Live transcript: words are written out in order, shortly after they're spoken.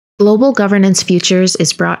Global Governance Futures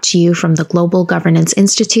is brought to you from the Global Governance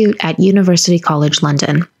Institute at University College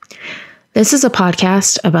London. This is a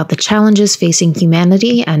podcast about the challenges facing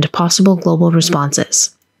humanity and possible global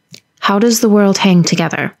responses. How does the world hang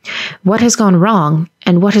together? What has gone wrong?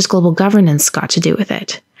 And what has global governance got to do with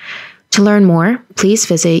it? To learn more, please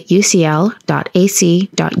visit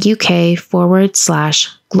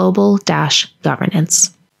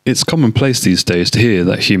ucl.ac.uk/global-governance. It's commonplace these days to hear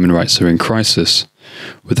that human rights are in crisis.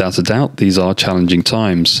 Without a doubt, these are challenging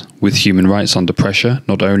times, with human rights under pressure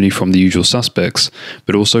not only from the usual suspects,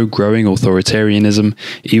 but also growing authoritarianism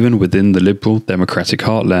even within the liberal democratic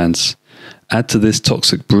heartlands. Add to this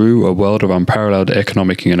toxic brew a world of unparalleled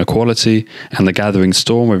economic inequality and the gathering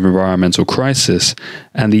storm of environmental crisis,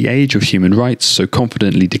 and the age of human rights so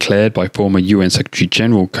confidently declared by former UN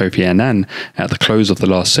Secretary-General Kofi Annan at the close of the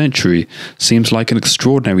last century seems like an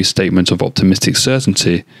extraordinary statement of optimistic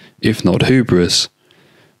certainty, if not hubris.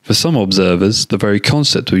 For some observers, the very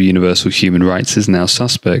concept of universal human rights is now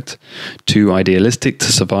suspect, too idealistic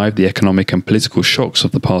to survive the economic and political shocks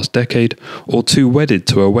of the past decade, or too wedded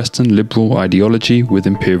to a Western liberal ideology with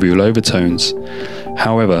imperial overtones.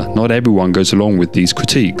 However, not everyone goes along with these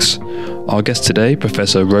critiques. Our guest today,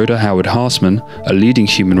 Professor Rhoda Howard-Hassmann, a leading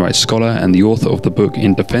human rights scholar and the author of the book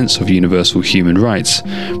In Defense of Universal Human Rights,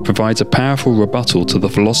 provides a powerful rebuttal to the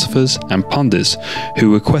philosophers and pundits who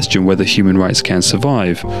would question whether human rights can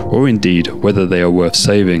survive, or indeed whether they are worth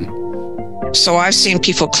saving. So I've seen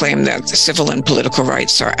people claim that the civil and political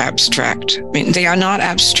rights are abstract. I mean, they are not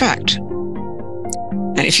abstract.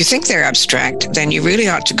 And if you think they're abstract, then you really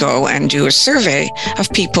ought to go and do a survey of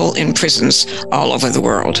people in prisons all over the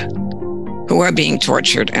world who are being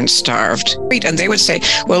tortured and starved. And they would say,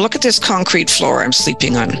 well, look at this concrete floor I'm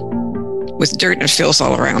sleeping on with dirt and filth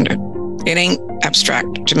all around it. It ain't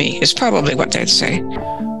abstract to me, is probably what they'd say.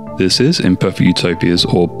 This is Imperfect Utopias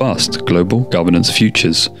or Bust, Global Governance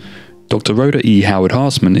Futures. Dr. Rhoda E.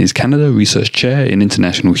 Howard-Hassmann is Canada Research Chair in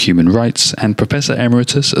International Human Rights and Professor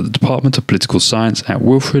Emeritus at the Department of Political Science at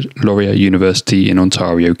Wilfrid, Laurier University in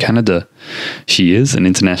Ontario, Canada. She is an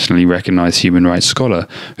internationally recognized human rights scholar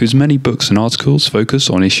whose many books and articles focus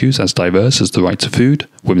on issues as diverse as the right to food,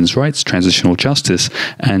 women's rights, transitional justice,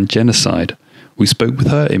 and genocide. We spoke with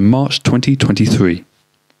her in March 2023.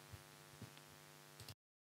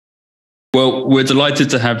 Well, we're delighted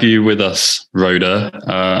to have you with us, Rhoda.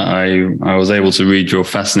 I was able to read your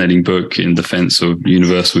fascinating book In Defense of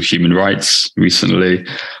Universal Human Rights recently.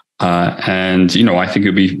 And, I think it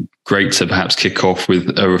would be great to perhaps kick off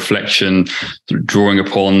with a reflection drawing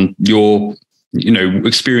upon your,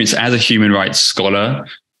 experience as a human rights scholar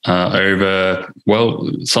over,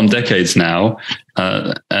 some decades now,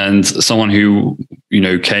 and someone who,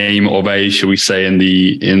 came of age, shall we say, in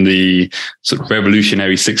the sort of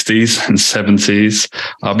revolutionary 60s and 70s.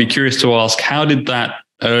 I'll be curious to ask, how did that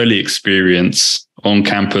early experience on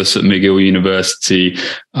campus at McGill University,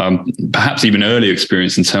 perhaps even early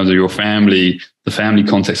experience in terms of your family, the family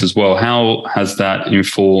context as well, how has that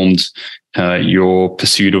informed your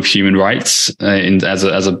pursuit of human rights as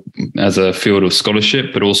a field of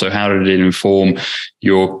scholarship, but also how did it inform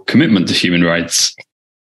your commitment to human rights?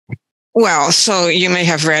 Well, so you may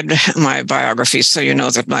have read my biography, so you know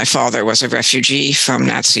that my father was a refugee from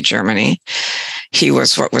Nazi Germany. He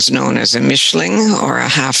was what was known as a Mischling, or a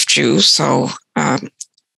half-Jew, so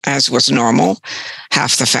as was normal,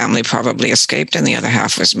 half the family probably escaped and the other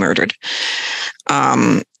half was murdered.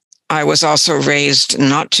 I was also raised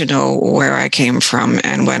not to know where I came from,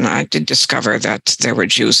 and when I did discover that there were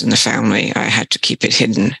Jews in the family, I had to keep it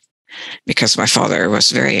hidden because my father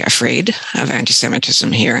was very afraid of anti-Semitism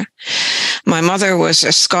here. My mother was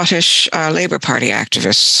a Scottish Labour Party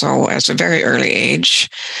activist, so at a very early age,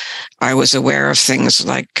 I was aware of things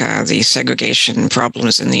like the segregation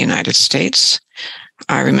problems in the United States.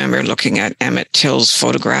 I remember looking at Emmett Till's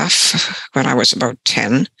photograph when I was about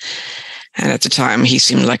 10. And at the time, he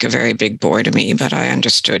seemed like a very big boy to me, but I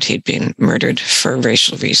understood he'd been murdered for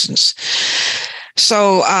racial reasons.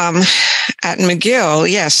 So at McGill,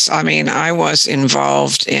 yes, I was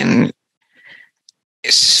involved in,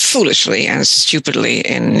 foolishly and stupidly,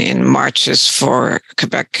 in marches for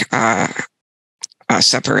Quebec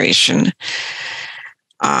separation.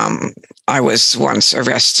 I was once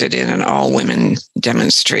arrested in an all-women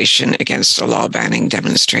demonstration against the law banning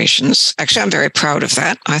demonstrations. Actually, I'm very proud of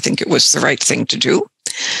that. I think it was the right thing to do.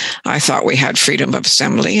 I thought we had freedom of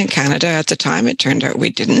assembly in Canada at the time. It turned out we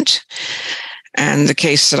didn't. And the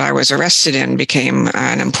case that I was arrested in became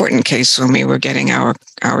an important case when we were getting our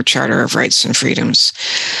Charter of Rights and Freedoms.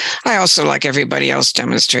 I also, like everybody else,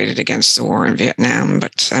 demonstrated against the war in Vietnam,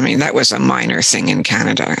 but I mean, that was a minor thing in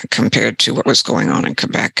Canada compared to what was going on in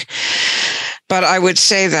Quebec. But I would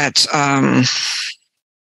say that,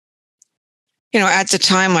 at the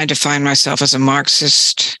time I defined myself as a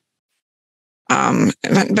Marxist, but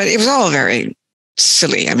it was all very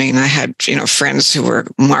silly. I mean, I had, friends who were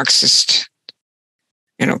Marxist,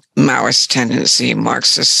 Maoist tendency,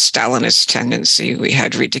 Marxist, Stalinist tendency. We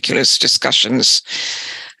had ridiculous discussions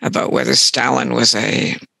about whether Stalin was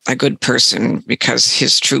a good person because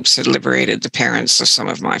his troops had liberated the parents of some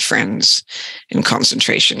of my friends in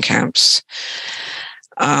concentration camps.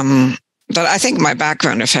 But I think my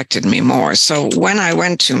background affected me more. So when I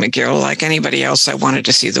went to McGill, like anybody else, I wanted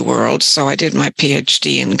to see the world. So I did my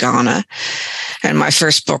PhD in Ghana. And my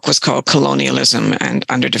first book was called Colonialism and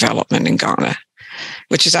Underdevelopment in Ghana,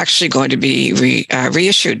 which is actually going to be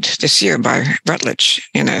reissued this year by Routledge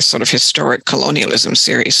in a sort of historic colonialism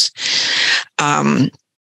series. But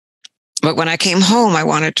when I came home, I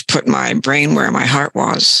wanted to put my brain where my heart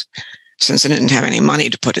was, since I didn't have any money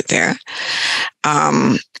to put it there.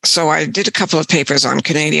 So I did a couple of papers on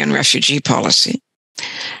Canadian refugee policy.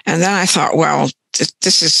 And then I thought, well,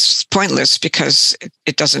 this is pointless because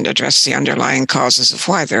it doesn't address the underlying causes of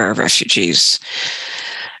why there are refugees.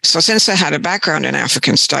 So since I had a background in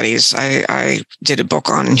African studies, I did a book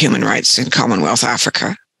on human rights in Commonwealth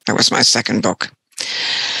Africa. That was my second book.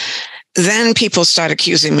 Then people started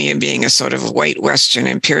accusing me of being a sort of white Western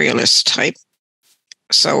imperialist type.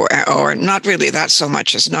 So, or not really that so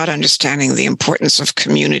much as not understanding the importance of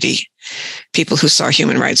community, people who saw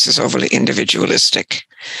human rights as overly individualistic.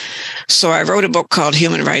 So I wrote a book called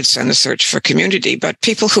Human Rights and the Search for Community, but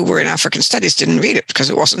people who were in African studies didn't read it because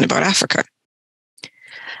it wasn't about Africa.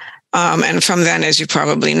 And from then, as you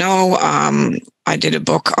probably know, I did a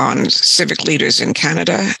book on civic leaders in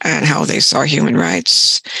Canada and how they saw human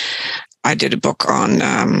rights. I did a book on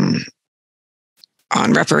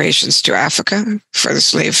reparations to Africa for the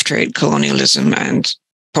slave trade, colonialism, and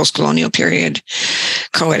post-colonial period.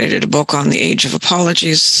 Co-edited a book on the Age of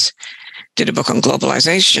Apologies. Did a book on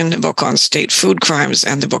globalization, a book on state food crimes,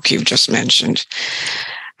 and the book you've just mentioned.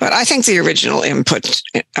 But I think the original input,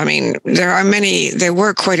 I mean, there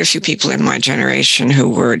were quite a few people in my generation who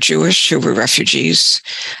were Jewish, who were refugees.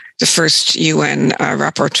 The first UN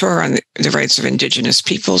rapporteur on the rights of indigenous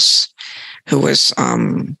peoples, who was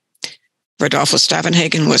Rodolfo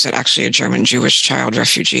Stavenhagen, was actually a German Jewish child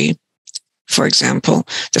refugee, for example.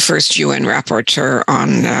 The first UN rapporteur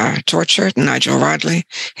on torture, Nigel Rodley,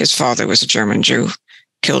 his father was a German Jew,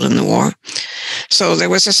 killed in the war. So there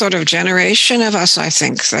was a sort of generation of us, I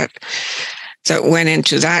think, that went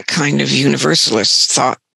into that kind of universalist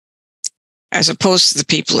thought, as opposed to the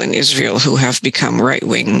people in Israel who have become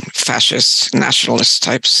right-wing fascist nationalist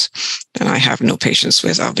types, and I have no patience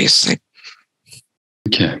with, obviously.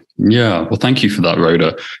 Okay. Yeah. Well, thank you for that,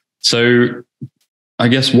 Rhoda. So I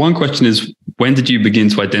guess one question is, when did you begin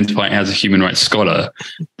to identify as a human rights scholar?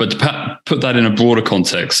 But to put that in a broader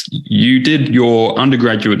context, you did your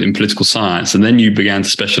undergraduate in political science, and then you began to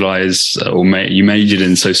specialize, you majored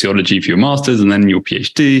in sociology for your master's and then your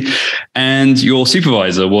PhD. And your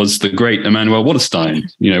supervisor was the great Emanuel Wallerstein,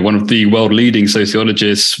 one of the world leading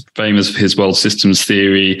sociologists, famous for his world systems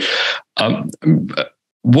theory.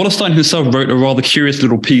 Wallerstein himself wrote a rather curious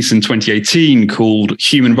little piece in 2018 called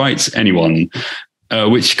Human Rights Anyone?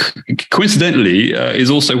 Which coincidentally is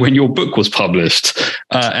also when your book was published.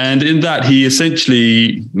 And in that, he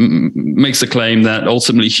essentially makes a claim that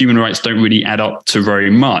ultimately human rights don't really add up to very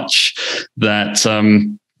much, that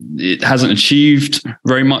it hasn't achieved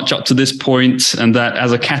very much up to this point, and that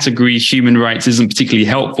as a category, human rights isn't particularly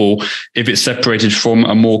helpful if it's separated from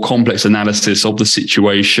a more complex analysis of the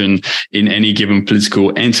situation in any given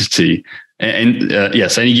political entity.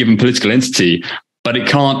 Any given political entity. But it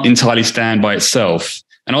can't entirely stand by itself.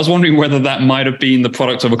 And I was wondering whether that might have been the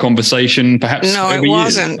product of a conversation, perhaps. No, it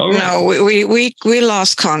wasn't. Oh, right. No, we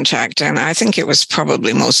lost contact, and I think it was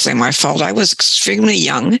probably mostly my fault. I was extremely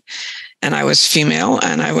young, and I was female,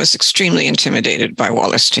 and I was extremely intimidated by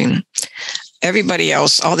Wallerstein. Everybody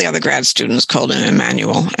else, all the other grad students called him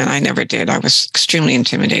Emmanuel, and I never did. I was extremely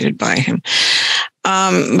intimidated by him.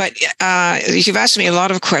 But you've asked me a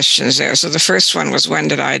lot of questions there. So the first one was, when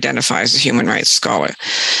did I identify as a human rights scholar?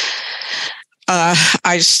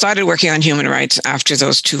 I started working on human rights after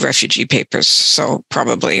those two refugee papers, so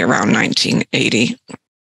probably around 1980.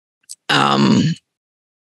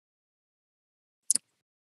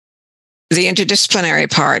 The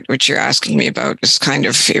interdisciplinary part, which you're asking me about, is kind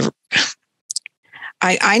of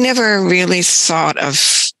I never really thought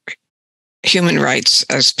of human rights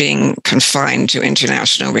as being confined to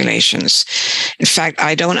international relations. In fact,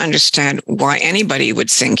 I don't understand why anybody would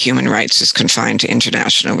think human rights is confined to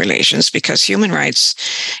international relations, because human rights,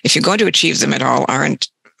 if you're going to achieve them at all, aren't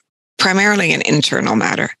primarily an internal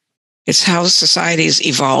matter. It's how societies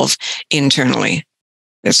evolve internally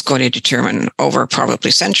that's going to determine over probably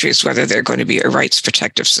centuries whether they're going to be a rights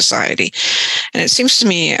protective society. And it seems to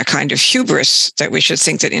me a kind of hubris that we should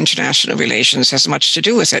think that international relations has much to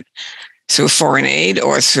do with it, through foreign aid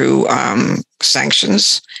or through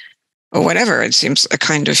sanctions or whatever. It seems a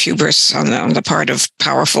kind of hubris on the part of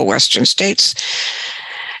powerful Western states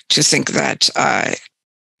to think that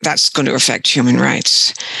that's going to affect human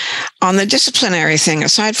rights. On the disciplinary thing,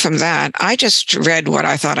 aside from that, I just read what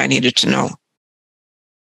I thought I needed to know.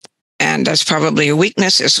 And that's probably a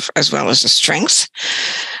weakness as well as a strength.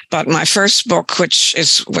 But my first book, which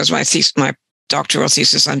was my doctoral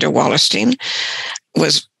thesis under Wallerstein,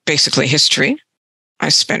 was basically history. I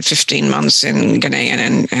spent 15 months in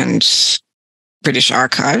Ghanaian and British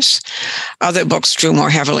archives. Other books drew more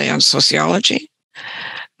heavily on sociology.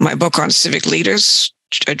 My book on civic leaders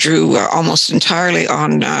drew almost entirely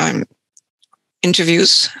on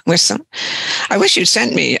interviews with them. I wish you'd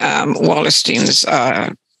sent me Wallerstein's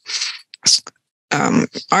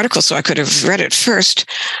article so I could have read it first.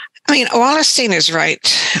 I mean, Wallerstein is right.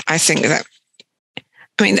 I think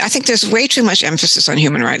there's way too much emphasis on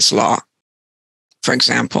human rights law, for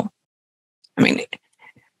example. I mean,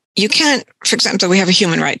 you can't, for example, we have a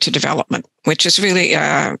human right to development, which is really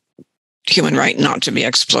a human right not to be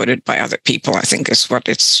exploited by other people, I think is what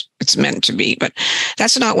it's meant to be. But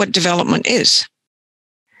that's not what development is.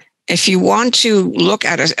 If you want to look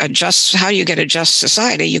at how you get a just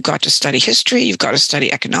society, you've got to study history, you've got to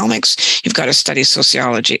study economics, you've got to study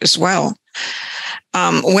sociology as well.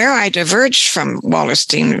 Where I diverged from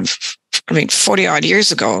Wallerstein, 40 odd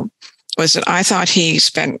years ago, was that I thought he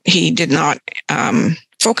did not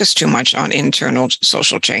focus too much on internal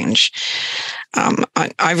social change.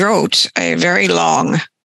 I wrote a very long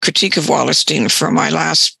critique of Wallerstein for my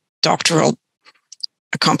last doctoral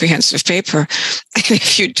comprehensive paper. And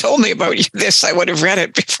if you'd told me about this, I would have read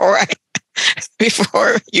it before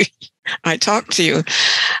I talked to you.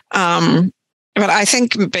 But I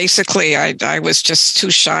think basically I was just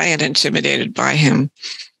too shy and intimidated by him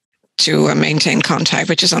to maintain contact,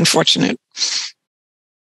 which is unfortunate.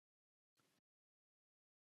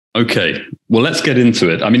 Okay, well, let's get into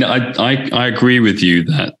it. I mean, I agree with you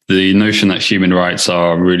that the notion that human rights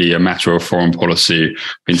are really a matter of foreign policy,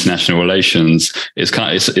 international relations, it's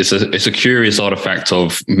a curious artifact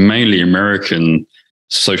of mainly American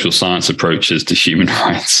social science approaches to human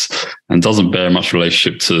rights, and doesn't bear much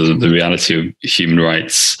relationship to the reality of human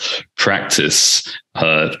rights practice.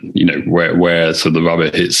 Where sort of the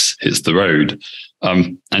rubber hits the road.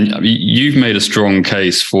 And you've made a strong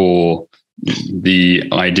case for the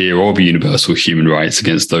idea of universal human rights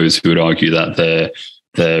against those who would argue that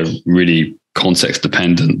they're really context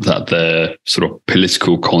dependent, that they're sort of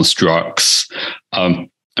political constructs. I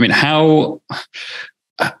mean, how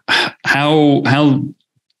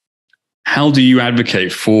do you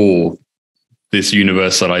advocate for this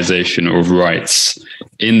universalization of rights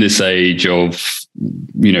in this age of,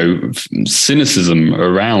 cynicism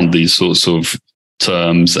around these sorts of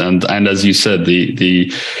terms, and as you said,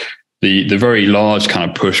 the very large kind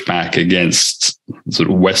of pushback against sort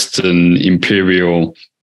of Western imperial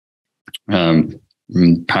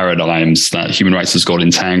paradigms that human rights has got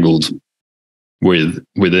entangled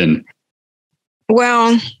within?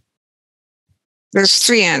 Well, there's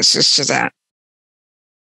three answers to that.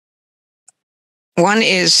 One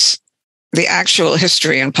is the actual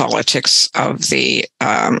history and politics of the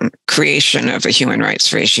creation of a human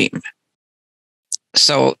rights regime.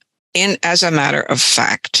 So, as a matter of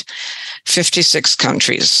fact, 56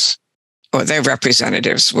 countries or their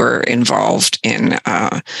representatives were involved in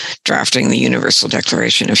drafting the Universal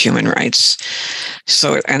Declaration of Human Rights.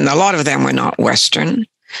 So, and a lot of them were not Western.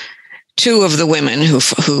 Two of the women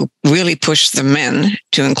who really pushed the men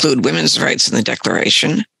to include women's rights in the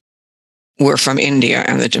Declaration were from India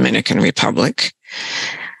and the Dominican Republic.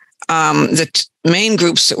 The main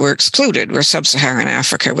groups that were excluded were Sub-Saharan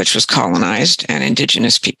Africa, which was colonized, and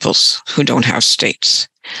indigenous peoples who don't have states.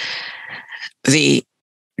 The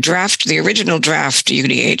original draft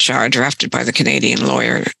UDHR, drafted by the Canadian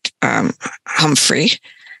lawyer Humphrey,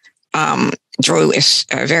 drew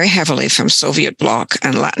very heavily from Soviet bloc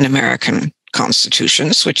and Latin American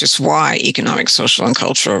constitutions, which is why economic, social, and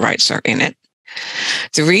cultural rights are in it.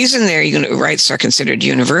 The reason their rights are considered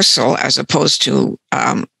universal as opposed to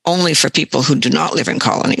only for people who do not live in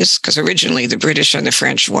colonies, because originally the British and the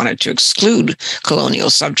French wanted to exclude colonial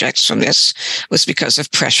subjects from this, was because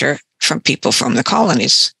of pressure from people from the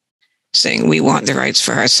colonies, saying we want the rights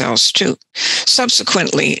for ourselves too.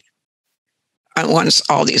 Subsequently, once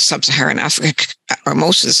all these sub-Saharan Africa, or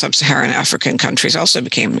most of the sub-Saharan African countries also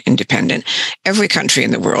became independent, every country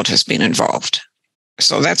in the world has been involved.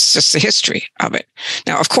 So that's just the history of it.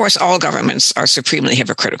 Now, of course, all governments are supremely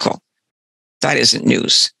hypocritical. That isn't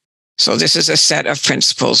news. So this is a set of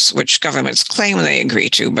principles which governments claim they agree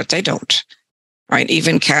to, but they don't. Right?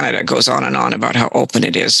 Even Canada goes on and on about how open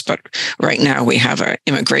it is. But right now we have an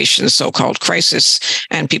immigration so-called crisis,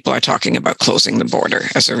 and people are talking about closing the border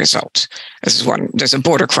as a result. There's a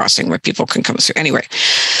border crossing where people can come through. Anyway,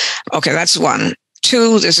 okay, that's one.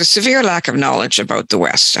 Two, there's a severe lack of knowledge about the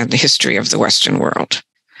West and the history of the Western world.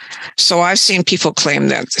 So I've seen people claim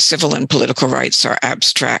that the civil and political rights are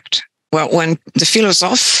abstract. Well, when the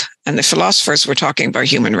philosophes and the philosophers were talking about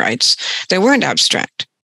human rights, they weren't abstract.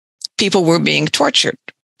 People were being tortured.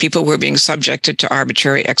 People were being subjected to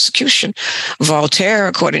arbitrary execution. Voltaire,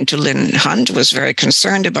 according to Lynn Hunt, was very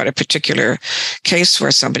concerned about a particular case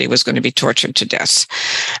where somebody was going to be tortured to death.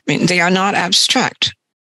 I mean, they are not abstract.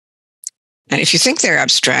 And if you think they're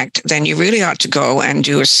abstract, then you really ought to go and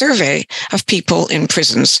do a survey of people in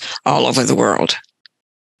prisons all over the world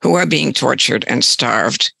who are being tortured and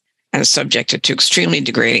starved and subjected to extremely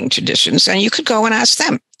degrading conditions. And you could go and ask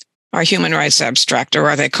them, are human rights abstract or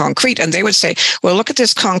are they concrete? And they would say, well, look at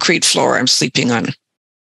this concrete floor I'm sleeping on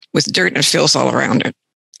with dirt and filth all around it.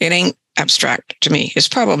 It ain't abstract to me, is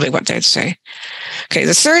probably what they'd say. Okay,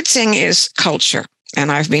 the third thing is culture. And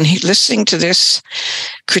I've been listening to this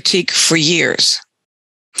critique for years.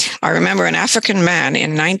 I remember an African man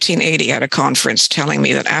in 1980 at a conference telling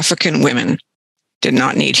me that African women did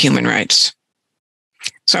not need human rights.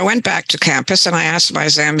 So I went back to campus and I asked my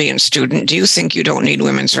Zambian student, do you think you don't need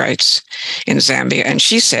women's rights in Zambia? And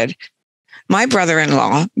she said, my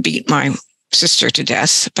brother-in-law beat my sister to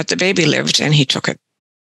death, but the baby lived and he took it.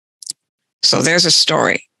 So there's a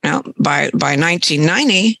story. Now, by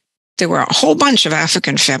 1990, there were a whole bunch of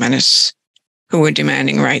African feminists who were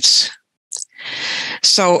demanding rights.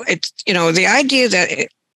 So it's, the idea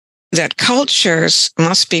that cultures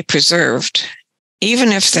must be preserved,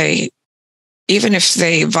 even if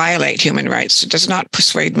they violate human rights, does not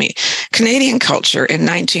persuade me. Canadian culture in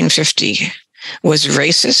 1950 was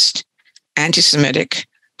racist, anti-Semitic,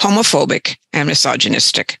 homophobic, and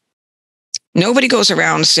misogynistic. Nobody goes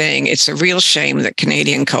around saying it's a real shame that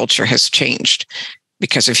Canadian culture has changed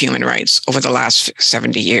because of human rights over the last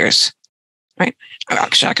 70 years, right?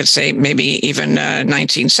 Actually, I could say maybe even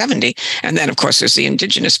 1970. And then, of course, there's the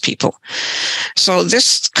Indigenous people. So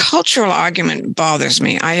this cultural argument bothers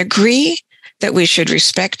me. I agree that we should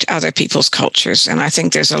respect other people's cultures. And I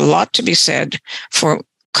think there's a lot to be said for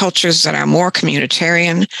cultures that are more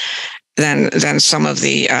communitarian than some of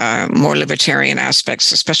the more libertarian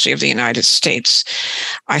aspects, especially of the United States.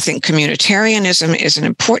 I think communitarianism is an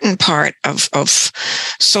important part of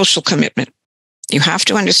social commitment. You have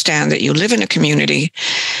to understand that you live in a community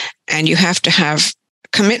and you have to have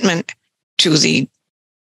commitment to the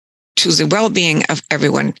well-being of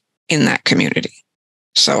everyone in that community.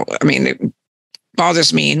 So, I mean, it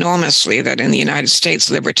bothers me enormously that in the United States,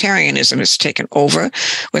 libertarianism is taken over,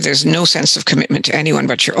 where there's no sense of commitment to anyone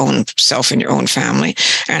but your own self and your own family,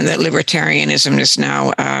 and that libertarianism is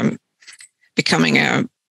now becoming a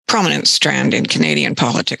prominent strand in Canadian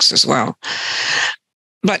politics as well.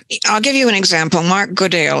 But I'll give you an example. Mark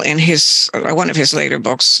Goodale, in his one of his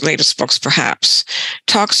latest books perhaps,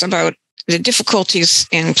 talks about the difficulties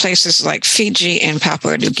in places like Fiji and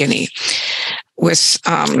Papua New Guinea with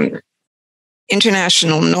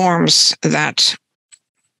international norms that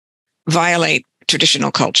violate traditional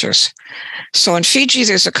cultures. So in Fiji,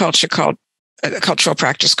 there's a cultural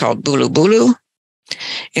practice called bulu bulu,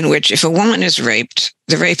 in which if a woman is raped,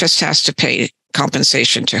 the rapist has to pay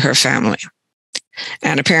compensation to her family.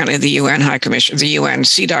 And apparently the UN High Commission, the UN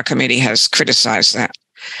CEDAW committee has criticized that.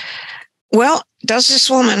 Well, does this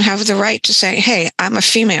woman have the right to say, hey, I'm a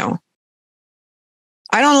female.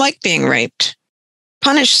 I don't like being raped.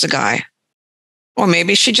 Punish the guy. Or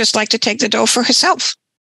maybe she'd just like to take the dough for herself.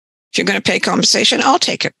 If you're going to pay compensation, I'll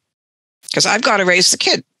take it. Because I've got to raise the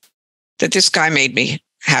kid that this guy made me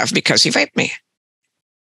have because he raped me.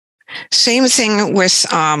 Same thing with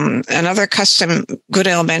another custom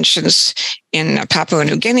Goodale mentions in Papua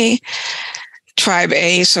New Guinea. tribe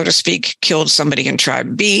A, so to speak, killed somebody in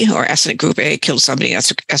tribe B, or ethnic group A killed somebody in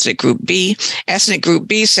ethnic group B. Ethnic group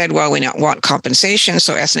B said, well, we don't want compensation.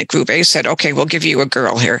 So ethnic group A said, okay, we'll give you a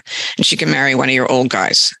girl here and she can marry one of your old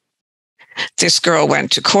guys. This girl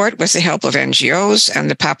went to court with the help of NGOs, and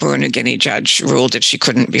the Papua New Guinea judge ruled that she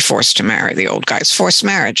couldn't be forced to marry the old guys. Forced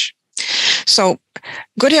marriage. So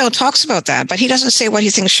Goodale talks about that, but he doesn't say what he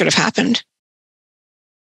thinks should have happened.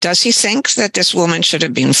 Does he think that this woman should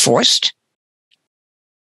have been forced?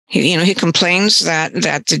 He complains that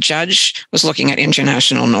the judge was looking at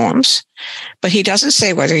international norms, but he doesn't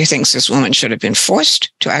say whether he thinks this woman should have been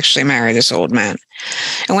forced to actually marry this old man.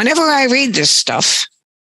 And whenever I read this stuff,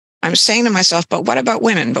 I'm saying to myself, but what about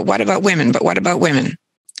women? But what about women? But what about women?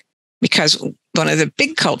 Because one of the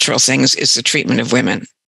big cultural things is the treatment of women.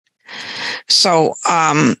 So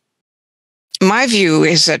my view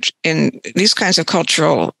is that in these kinds of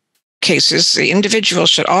cultural cases, the individual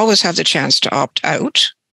should always have the chance to opt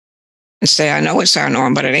out and say, I know it's our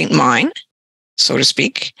norm, but it ain't mine, so to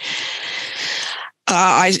speak.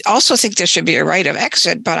 I also think there should be a right of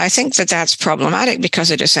exit, but I think that that's problematic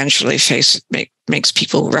because it essentially makes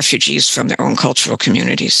people refugees from their own cultural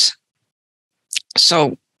communities.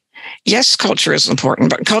 So yes, culture is important,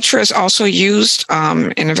 but culture is also used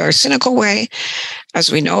in a very cynical way. As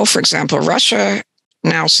we know, for example, Russia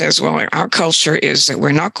now says, well, our culture is that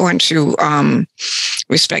we're not going to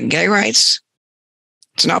respect gay rights.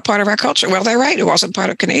 It's not part of our culture. Well, they're right. It wasn't part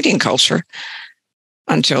of Canadian culture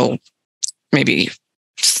until maybe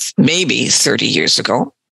 30 years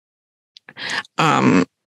ago.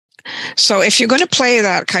 So if you're going to play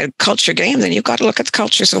that kind of culture game, then you've got to look at the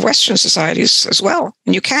cultures of Western societies as well.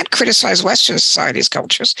 And you can't criticize Western societies'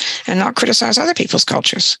 cultures and not criticize other people's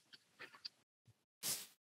cultures.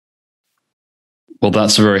 Well,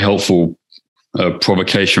 that's a very helpful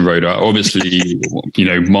provocation, Rhoda. Obviously,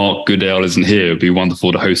 Mark Goodale isn't here. It'd be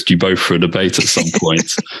wonderful to host you both for a debate at some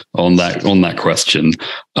point on that question.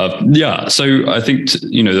 So I think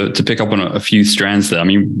to pick up on a few strands there. I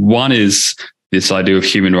mean, one is this idea of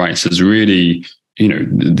human rights as really,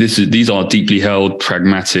 these are deeply held,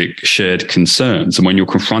 pragmatic, shared concerns, and when you're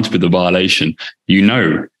confronted with a violation,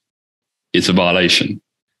 it's a violation.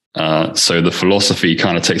 So the philosophy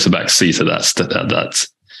kind of takes a back seat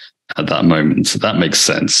at that moment. So that makes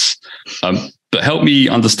sense. But help me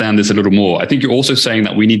understand this a little more. I think you're also saying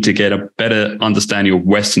that we need to get a better understanding of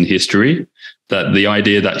Western history, that the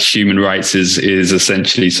idea that human rights is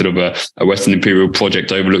essentially sort of a Western imperial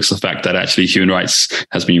project overlooks the fact that actually human rights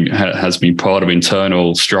has been part of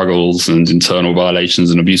internal struggles and internal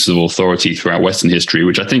violations and abuses of authority throughout Western history,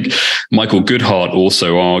 which I think Michael Goodhart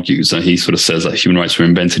also argues. And he sort of says that human rights were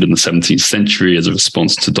invented in the 17th century as a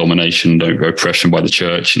response to domination, oppression by the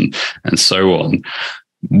church, and so on.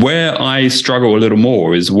 Where I struggle a little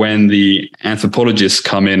more is when the anthropologists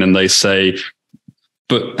come in and they say,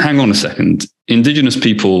 but hang on a second, Indigenous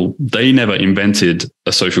people, they never invented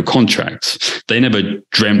a social contract. They never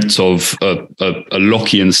dreamt of a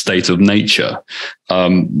Lockean state of nature.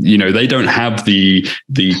 They don't have the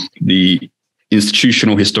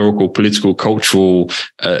institutional, historical, political, cultural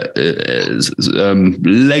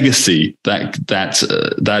legacy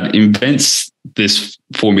that invents this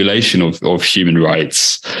formulation of human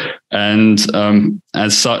rights. And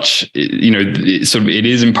as such, it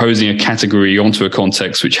is imposing a category onto a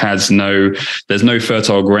context which there's no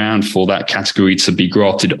fertile ground for that category to be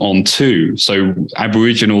grafted onto. So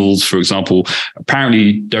Aboriginals, for example,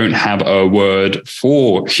 apparently don't have a word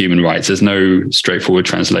for human rights. There's no straightforward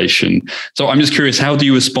translation. So I'm just curious, how do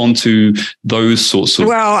you respond to those sorts of...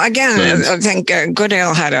 Well, again, I think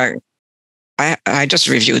Goodale had I just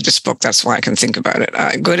reviewed this book, that's why I can think about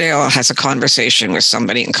it. Goodale has a conversation with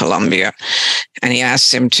somebody in Colombia, and he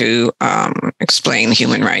asks him to explain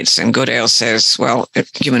human rights. And Goodale says, well,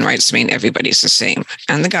 human rights mean everybody's the same.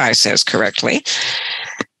 And the guy says correctly,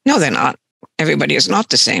 no, they're not. Everybody is not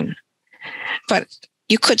the same. But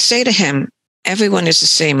you could say to him, everyone is the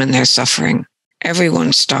same in their suffering.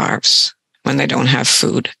 Everyone starves when they don't have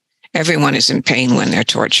food. Everyone is in pain when they're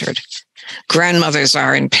tortured. Grandmothers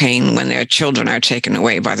are in pain when their children are taken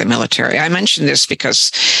away by the military. I mention this because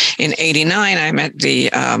in '89, I met the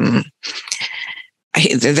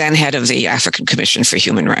then head of the African Commission for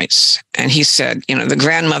Human Rights. And he said, the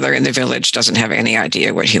grandmother in the village doesn't have any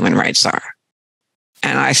idea what human rights are.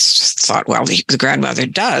 And I thought, well, the grandmother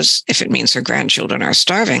does if it means her grandchildren are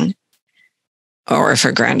starving or if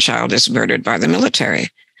her grandchild is murdered by the military.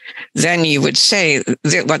 Then you would say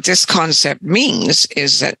that what this concept means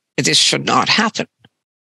is that this should not happen.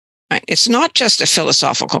 Right? It's not just a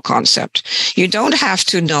philosophical concept. You don't have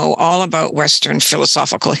to know all about Western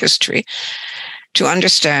philosophical history to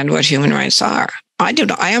understand what human rights are.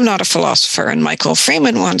 I am not a philosopher, and Michael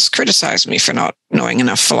Freeman once criticized me for not knowing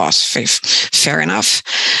enough philosophy. Fair enough.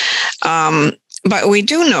 But we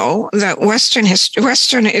do know that the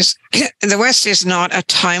West is not a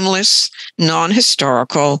timeless,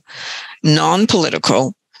 non-historical,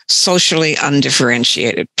 non-political, socially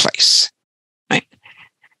undifferentiated place. Right?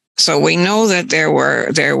 So we know that there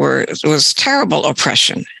was terrible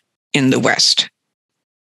oppression in the West.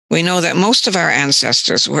 We know that most of our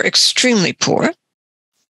ancestors were extremely poor,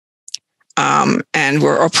 and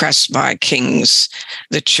were oppressed by kings,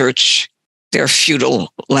 the church, their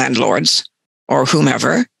feudal landlords, or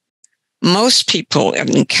whomever. Most people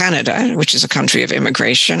in Canada, which is a country of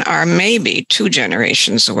immigration, are maybe 2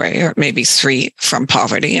 generations away, or maybe 3, from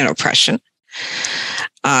poverty and oppression.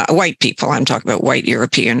 White people, I'm talking about white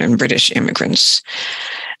European and British immigrants.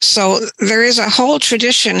 So there is a whole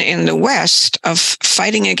tradition in the West of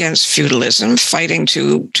fighting against feudalism, fighting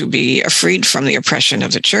to be freed from the oppression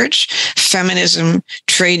of the church, feminism,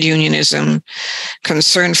 trade unionism,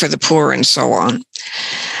 concern for the poor, and so on.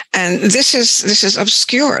 And this is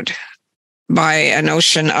obscured by a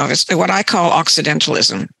notion of what I call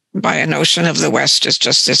Occidentalism, by a notion of the West as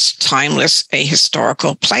just this timeless,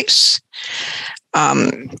 ahistorical place.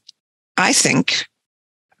 I think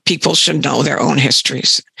people should know their own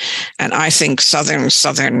histories. And I think Southern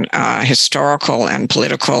historical and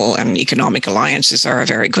political and economic alliances are a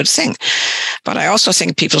very good thing. But I also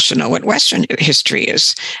think people should know what Western history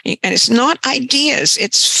is. And it's not ideas,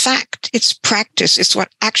 it's fact, it's practice, it's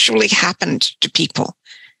what actually happened to people.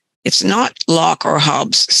 It's not Locke or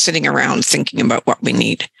Hobbes sitting around thinking about what we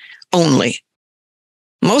need only.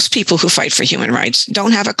 Most people who fight for human rights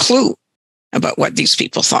don't have a clue about what these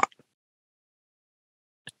people thought.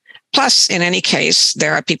 Plus, in any case,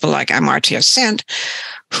 there are people like Amartya Sen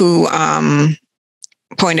who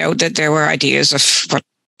point out that there were ideas of what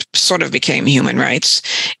sort of became human rights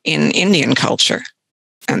in Indian culture.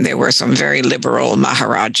 And there were some very liberal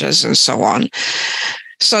Maharajas and so on.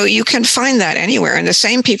 So you can find that anywhere. And the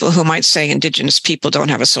same people who might say Indigenous people don't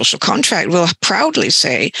have a social contract will proudly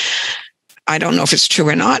say, I don't know if it's true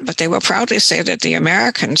or not, but they will proudly say that the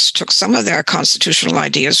Americans took some of their constitutional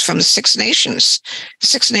ideas from the Six Nations. The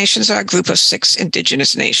Six Nations are a group of 6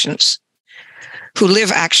 Indigenous nations who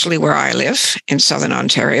live actually where I live in Southern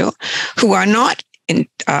Ontario, who are not,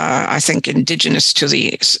 I think, Indigenous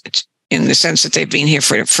in the sense that they've been here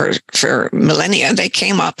for millennia. They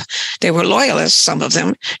came up, they were loyalists, some of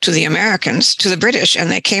them, to the Americans, to the British,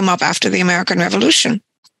 and they came up after the American Revolution.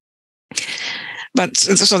 But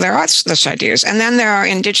so there are such ideas. And then there are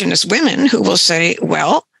Indigenous women who will say,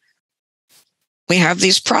 well, we have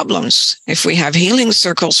these problems. If we have healing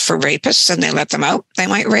circles for rapists and they let them out, they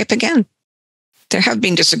might rape again. There have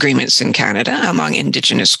been disagreements in Canada among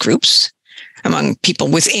Indigenous groups, among people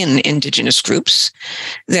within Indigenous groups.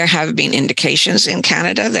 There have been indications in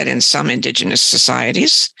Canada that in some Indigenous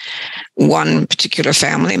societies, one particular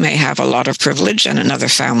family may have a lot of privilege and another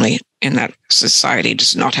family in that society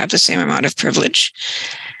does not have the same amount of privilege.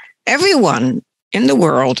 Everyone in the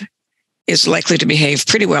world is likely to behave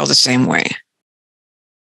pretty well the same way.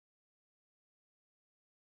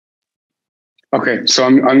 Okay, so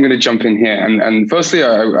I'm going to jump in here. And firstly,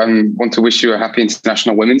 I want to wish you a happy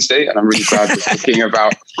International Women's Day. And I'm really glad we're talking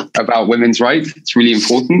about women's rights. It's really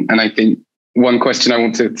important. And I think one question I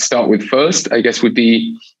want to start with first, I guess, would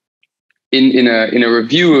be in a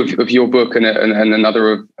review of your book and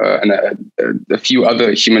a few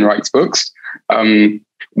other human rights books.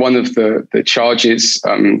 One of the charges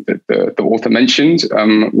that the author mentioned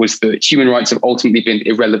was that human rights have ultimately been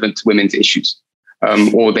irrelevant to women's issues,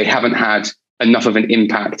 or they haven't had enough of an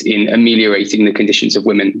impact in ameliorating the conditions of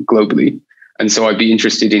women globally. And so I'd be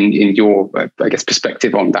interested in your, I guess,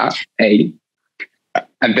 perspective on that, A.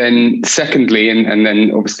 And then secondly, and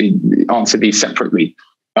then obviously answer these separately.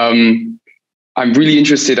 I'm really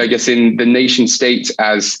interested, I guess, in the nation state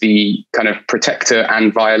as the kind of protector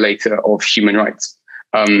and violator of human rights.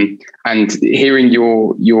 And hearing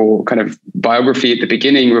your kind of biography at the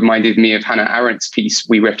beginning reminded me of Hannah Arendt's piece,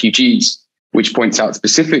 We Refugees, which points out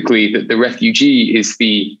specifically that the refugee is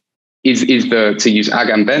the, to use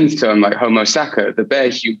Agamben's term, like homo sacer, the bare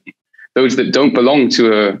human, those that don't belong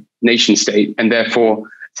to a nation state, and therefore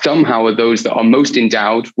somehow are those that are most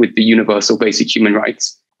endowed with the universal basic human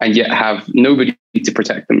rights, and yet have nobody to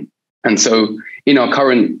protect them. And so in our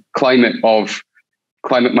current climate of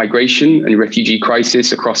climate migration and refugee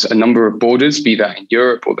crisis across a number of borders, be that in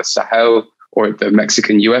Europe or the Sahel or at the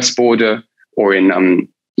Mexican-US border or in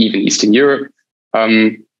even Eastern Europe,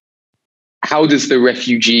 how does the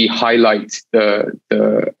refugee highlight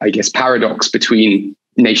the I guess, paradox between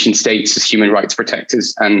nation states as human rights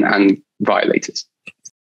protectors and violators.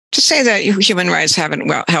 To say that human rights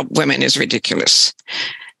haven't helped women is ridiculous.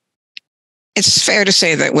 It's fair to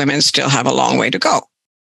say that women still have a long way to go.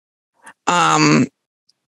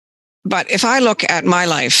 But if I look at my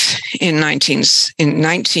life in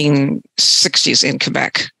 1960s in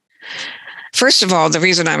Quebec, first of all, the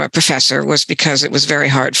reason I'm a professor was because it was very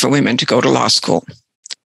hard for women to go to law school.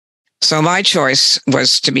 So my choice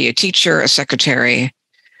was to be a teacher, a secretary,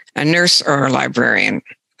 a nurse, or a librarian.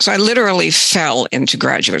 So I literally fell into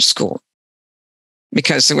graduate school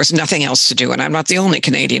because there was nothing else to do. And I'm not the only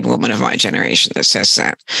Canadian woman of my generation that says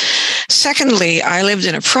that. Secondly, I lived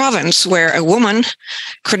in a province where a woman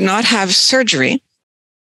could not have surgery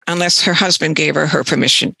unless her husband gave her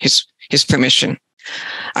permission, his permission.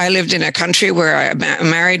 I lived in a country where a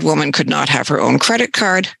married woman could not have her own credit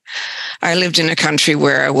card. I lived in a country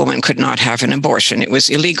where a woman could not have an abortion. It was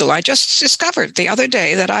illegal. I just discovered the other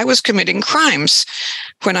day that I was committing crimes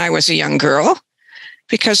when I was a young girl,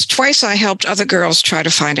 because twice I helped other girls try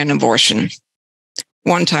to find an abortion.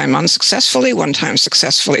 One time unsuccessfully, one time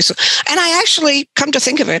successfully. And I actually, come to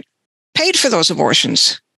think of it, paid for those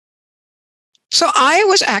abortions. So I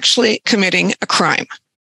was actually committing a crime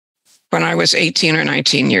when I was 18 or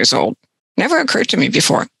 19 years old. Never occurred to me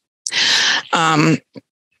before.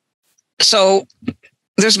 So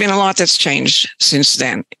there's been a lot that's changed since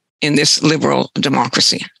then in this liberal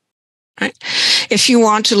democracy. Right? If you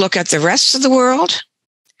want to look at the rest of the world,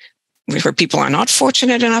 where people are not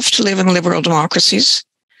fortunate enough to live in liberal democracies,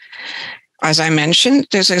 as I mentioned,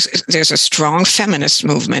 there's a strong feminist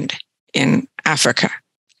movement in Africa.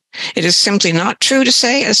 It is simply not true to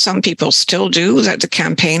say, as some people still do, that the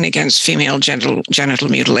campaign against female genital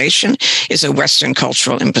mutilation is a Western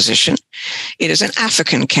cultural imposition. It is an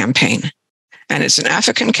African campaign, and it's an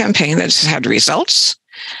African campaign that has had results,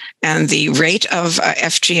 and the rate of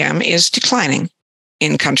FGM is declining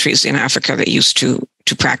in countries in Africa that used to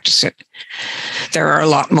practice it. There are a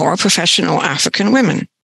lot more professional African women.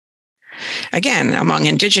 Again, among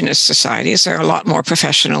indigenous societies, there are a lot more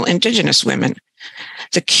professional indigenous women.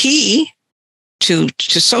 The key to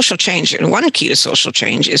social change, and one key to social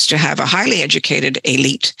change, is to have a highly educated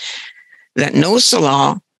elite that knows the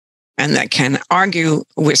law and that can argue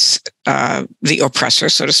with the oppressor,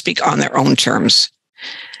 so to speak, on their own terms.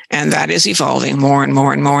 And that is evolving more and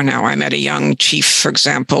more and more now. I met a young chief, for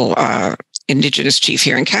example, Indigenous chief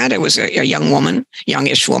here in Canada, was a young woman,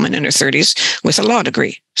 youngish woman in her 30s with a law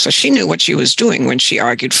degree. So she knew what she was doing when she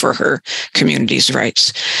argued for her community's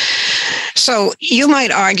rights. So you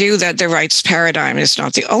might argue that the rights paradigm is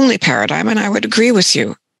not the only paradigm, and I would agree with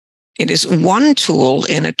you. It is one tool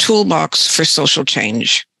in a toolbox for social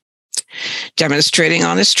change. Demonstrating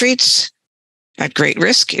on the streets at great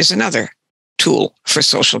risk is another tool for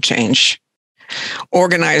social change.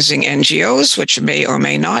 Organizing NGOs, which may or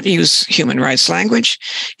may not use human rights language,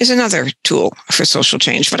 is another tool for social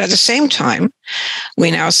change. But at the same time,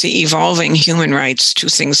 we now see evolving human rights to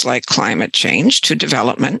things like climate change, to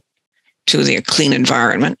development, to the clean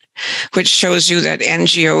environment, which shows you that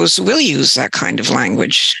NGOs will use that kind of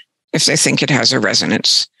language if they think it has a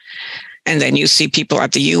resonance. And then you see people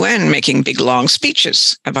at the UN making big, long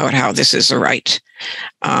speeches about how this is a right,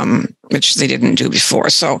 which they didn't do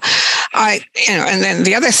before. So and then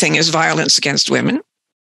the other thing is violence against women.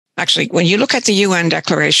 Actually, when you look at the UN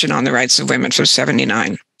Declaration on the Rights of Women from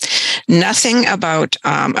 1979, nothing about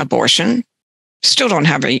abortion, still don't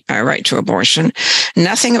have a right to abortion,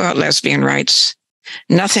 nothing about lesbian rights,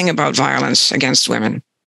 nothing about violence against women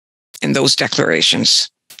in those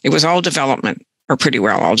declarations. It was all development. Or pretty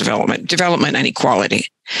well all development and equality.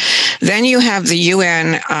 Then you have the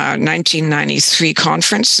UN 1993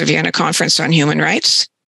 conference, the Vienna Conference on Human Rights.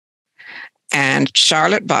 And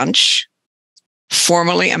Charlotte Bunch,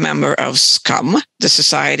 formerly a member of SCUM, the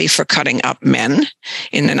Society for Cutting Up Men,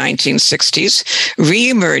 in the 1960s,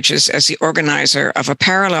 reemerges as the organizer of a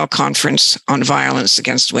parallel conference on violence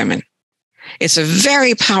against women. It's a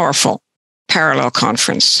very powerful parallel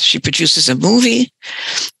conference. She produces a movie.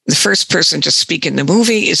 The first person to speak in the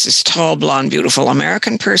movie is this tall, blonde, beautiful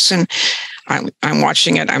American person. I'm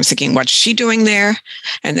watching it. I'm thinking, what's she doing there?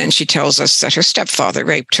 And then she tells us that her stepfather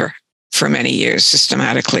raped her for many years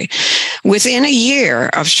systematically. Within a year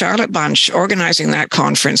of Charlotte Bunch organizing that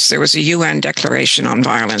conference, there was a UN declaration on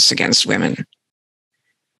violence against women.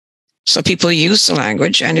 So people use the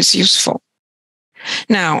language and it's useful.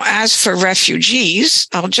 Now, as for refugees,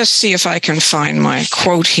 I'll just see if I can find my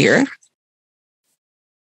quote here.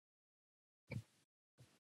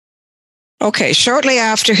 Okay, shortly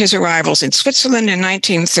after his arrivals in Switzerland in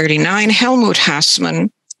 1939,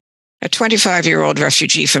 Howard-Hassmann, a 25-year-old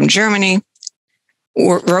refugee from Germany,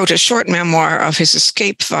 wrote a short memoir of his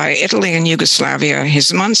escape via Italy and Yugoslavia,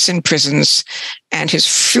 his months in prisons, and his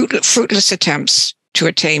fruitless attempts to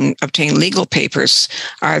obtain legal papers,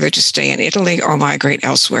 either to stay in Italy or migrate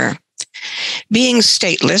elsewhere. Being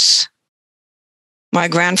stateless, my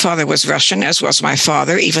grandfather was Russian, as was my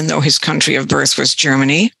father, even though his country of birth was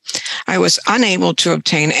Germany. I was unable to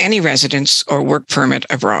obtain any residence or work permit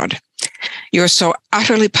abroad. You're so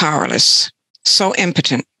utterly powerless, so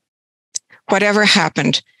impotent. Whatever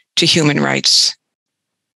happened to human rights?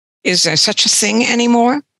 Is there such a thing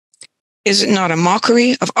anymore? Is it not a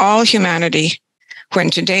mockery of all humanity when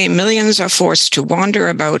today millions are forced to wander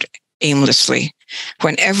about aimlessly,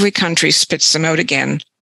 when every country spits them out again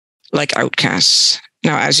like outcasts?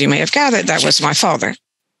 Now, as you may have gathered, that was my father.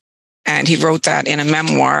 And he wrote that in a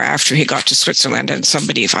memoir after he got to Switzerland. And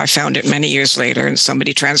I found it many years later, and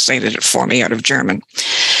somebody translated it for me out of German.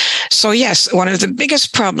 So yes, one of the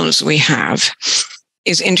biggest problems we have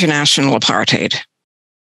is international apartheid.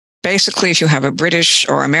 Basically, if you have a British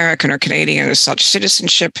or American or Canadian or such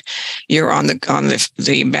citizenship, you're on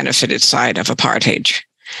the benefited side of apartheid.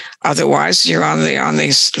 Otherwise, you're on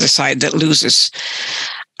the side that loses.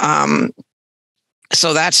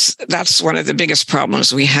 So that's one of the biggest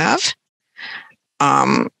problems we have.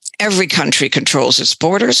 Every country controls its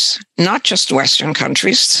borders, not just Western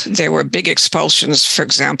countries. There were big expulsions, for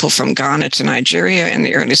example, from Ghana to Nigeria in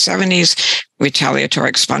the early 70s, retaliatory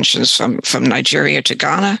expulsions from Nigeria to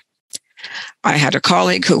Ghana. I had a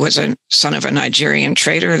colleague who was a son of a Nigerian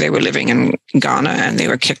trader. They were living in Ghana and they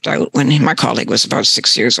were kicked out when my colleague was about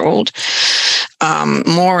 6 years old.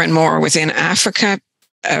 More and more within Africa,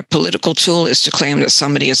 a political tool is to claim that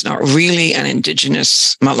somebody is not really an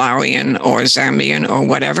indigenous Malawian or Zambian or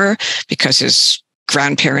whatever, because his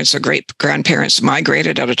grandparents or great-grandparents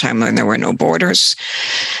migrated at a time when there were no borders.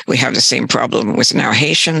 We have the same problem with now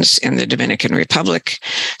Haitians in the Dominican Republic.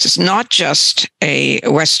 So it's not just a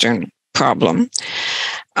Western problem.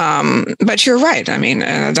 But you're right. I mean,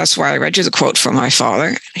 that's why I read you the quote from my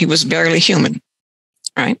father. He was barely human,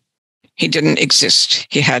 right? He didn't exist.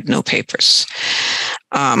 He had no papers.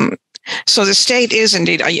 So the state is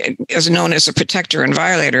indeed as known as a protector and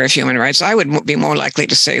violator of human rights. I would be more likely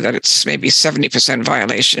to say that it's maybe 70%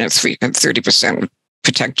 violation and 30%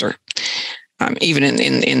 protector. Even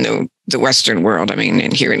in the Western world. I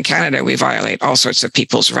mean, here in Canada, we violate all sorts of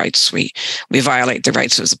people's rights. We violate the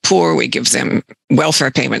rights of the poor. We give them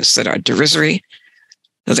welfare payments that are derisory.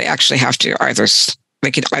 So they actually have to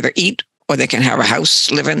they can either eat or they can have a house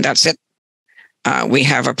to live in. That's it. We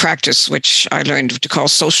have a practice which I learned to call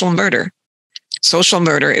social murder. Social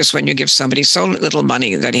murder is when you give somebody so little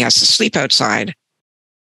money that he has to sleep outside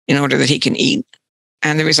in order that he can eat.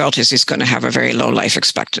 And the result is he's going to have a very low life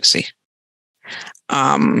expectancy.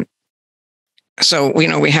 So,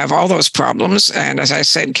 we have all those problems. And as I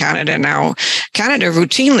said, Canada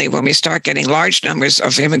routinely, when we start getting large numbers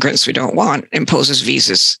of immigrants we don't want, imposes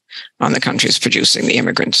visas on the countries producing the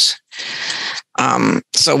immigrants.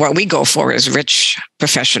 So what we go for is rich,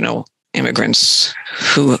 professional immigrants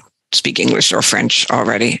who speak English or French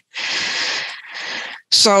already.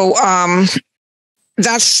 So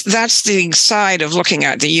that's the side of looking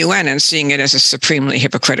at the UN and seeing it as a supremely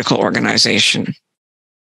hypocritical organization.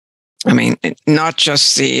 I mean, not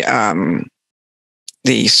just the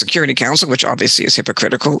Security Council, which obviously is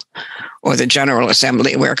hypocritical, or the General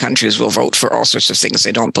Assembly, where countries will vote for all sorts of things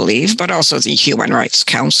they don't believe, but also the Human Rights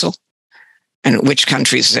Council, and which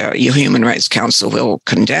countries the Human Rights Council will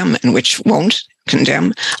condemn and which won't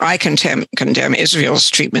condemn. I condemn Israel's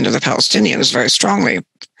treatment of the Palestinians very strongly,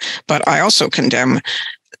 but I also condemn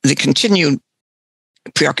the continued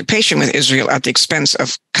preoccupation with Israel at the expense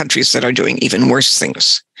of countries that are doing even worse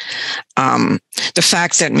things. The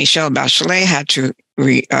fact that Michelle Bachelet had to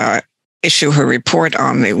issue her report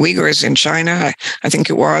on the Uyghurs in China, I think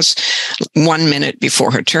it was, 1 minute before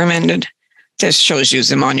her term ended, this shows you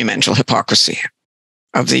the monumental hypocrisy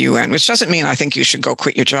of the UN, which doesn't mean I think you should go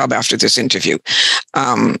quit your job after this interview.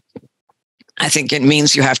 I think it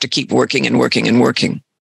means you have to keep working and working and working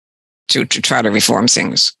to try to reform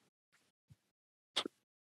things.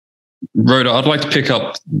 Rhoda, I'd like to pick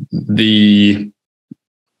up the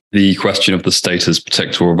question of the state as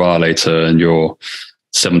protector or violator and your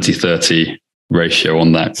 70-30 ratio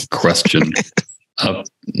on that question. I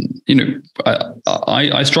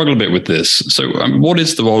struggle a bit with this. So what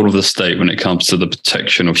is the role of the state when it comes to the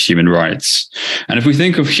protection of human rights? And if we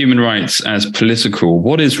think of human rights as political,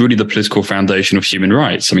 what is really the political foundation of human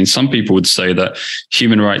rights? I mean, some people would say that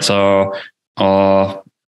human rights are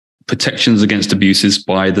protections against abuses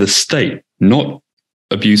by the state, not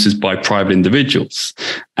abuses by private individuals.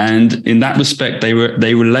 And in that respect, they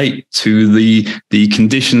relate to the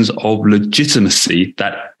conditions of legitimacy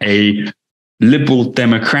that a liberal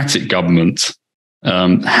democratic government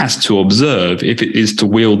has to observe if it is to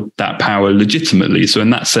wield that power legitimately. So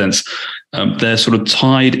in that sense, they're sort of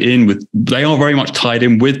they are very much tied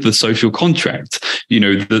in with the social contract.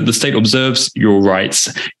 The state observes your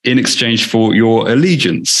rights in exchange for your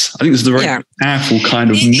allegiance. I think this is a very powerful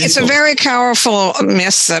kind of myth. It's a very powerful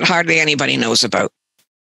myth that hardly anybody knows about.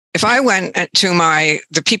 If I went to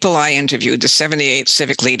the people I interviewed, the 78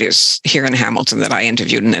 civic leaders here in Hamilton that I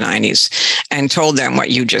interviewed in the 90s, and told them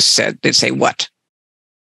what you just said, they'd say, what?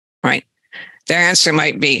 Right? Their answer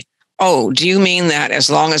might be, oh, do you mean that as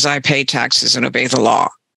long as I pay taxes and obey the law,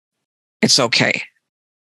 it's okay?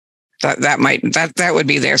 That would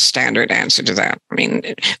be their standard answer to that. I mean,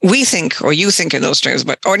 we think, or you think in those terms,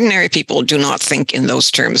 but ordinary people do not think in those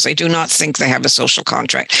terms. They do not think they have a social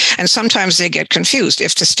contract. And sometimes they get confused.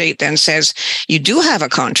 If the state then says, you do have a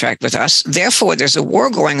contract with us, therefore there's a war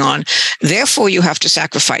going on, therefore you have to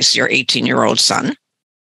sacrifice your 18-year-old son.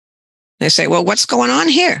 They say, well, what's going on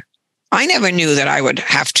here? I never knew that I would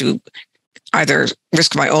have to either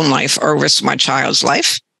risk my own life or risk my child's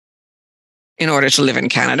life in order to live in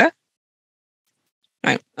Canada.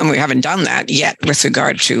 Right? And we haven't done that yet with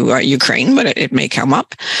regard to Ukraine, but it may come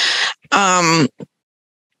up.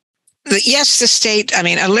 Yes, the state, I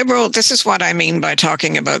mean, a liberal, this is what I mean by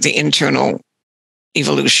talking about the internal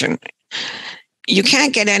evolution. You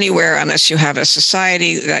can't get anywhere unless you have a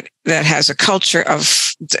society that has a culture of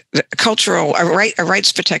a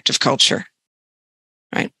rights protective culture,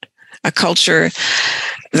 right? A culture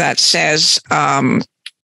that says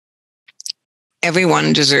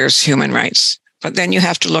everyone deserves human rights. But then you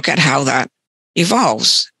have to look at how that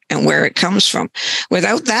evolves and where it comes from.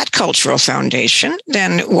 Without that cultural foundation,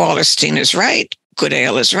 then Wallerstein is right,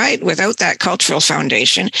 Goodale is right. Without that cultural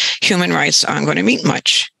foundation, human rights aren't going to mean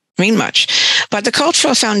much. But the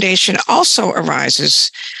cultural foundation also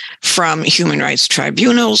arises from human rights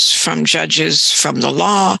tribunals, from judges, from the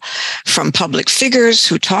law, from public figures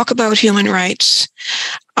who talk about human rights,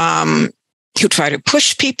 who try to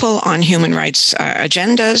push people on human rights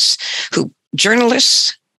agendas,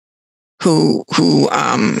 journalists who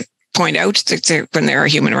point out that when there are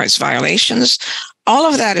human rights violations. All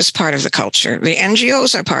of that is part of the culture. The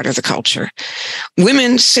NGOs are part of the culture.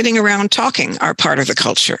 Women sitting around talking are part of the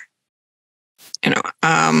culture.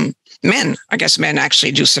 Men, I guess men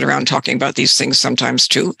actually do sit around talking about these things sometimes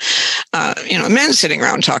too. Men sitting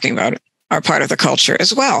around talking about it are part of the culture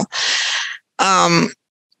as well.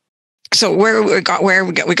 So we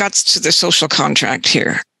got to the social contract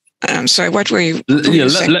here. Sorry, what were you?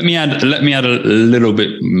 Let me add a little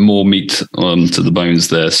bit more meat to the bones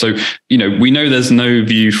there. So, we know there's no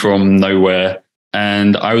view from nowhere.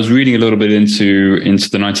 And I was reading a little bit into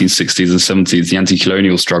the 1960s and 70s, the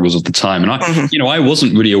anti-colonial struggles of the time. And I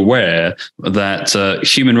wasn't really aware that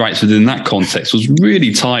human rights within that context was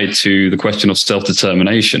really tied to the question of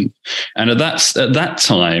self-determination. And at that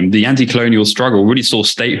time, the anti-colonial struggle really saw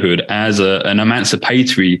statehood as an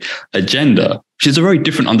emancipatory agenda, which is a very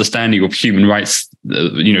different understanding of human rights.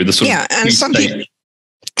 The sort of and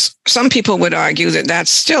some people would argue that that's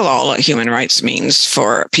still all that human rights means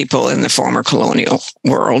for people in the former colonial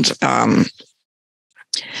world.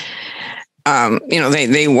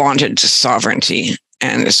 They wanted sovereignty.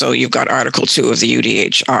 And so you've got Article 2 of the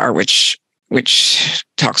UDHR, which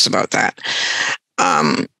talks about that.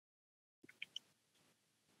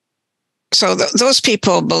 So those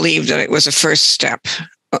people believed that it was a first step.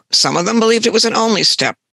 Some of them believed it was an only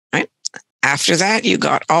step. After that, you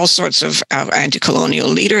got all sorts of anti-colonial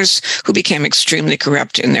leaders who became extremely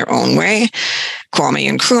corrupt in their own way. Kwame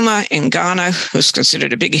Nkrumah in Ghana, who's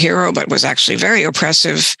considered a big hero, but was actually very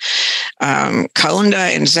oppressive.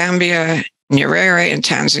 Kaunda in Zambia, Nyerere in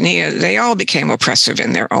Tanzania, they all became oppressive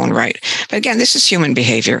in their own right. But again, this is human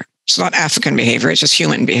behavior. It's not African behavior, it's just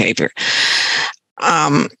human behavior.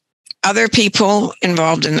 Other people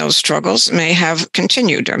involved in those struggles may have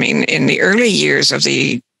continued. I mean, in the early years of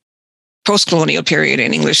the post-colonial period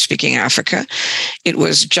in English-speaking Africa, it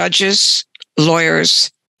was judges,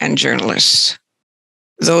 lawyers, and journalists.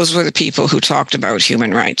 Those were the people who talked about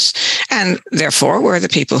human rights, and therefore were the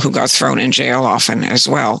people who got thrown in jail often as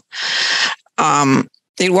well.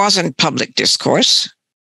 It wasn't public discourse.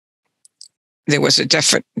 There was a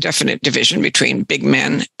definite division between big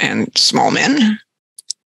men and small men,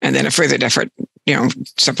 and then a further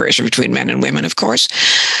separation between men and women, of course.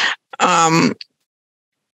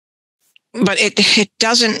 But it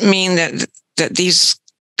doesn't mean that these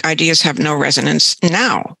ideas have no resonance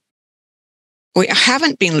now. We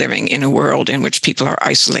haven't been living in a world in which people are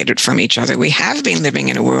isolated from each other. We have been living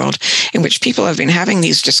in a world in which people have been having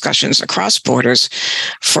these discussions across borders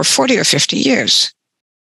for 40 or 50 years.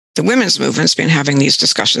 The women's movement's been having these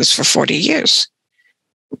discussions for 40 years.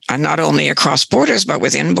 And not only across borders, but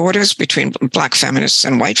within borders between Black feminists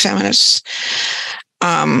and white feminists.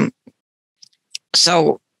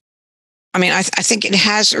 So, I mean, I think it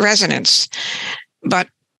has resonance, but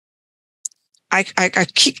I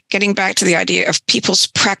keep getting back to the idea of people's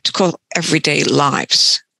practical everyday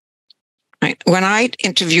lives. Right? When I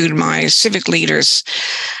interviewed my civic leaders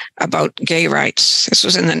about gay rights, this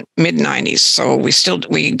was in the mid-90s, so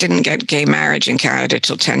we didn't get gay marriage in Canada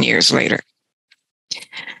till 10 years later.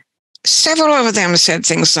 Several of them said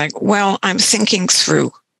things like, well, I'm thinking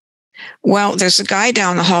through. Well, there's a guy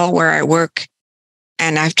down the hall where I work,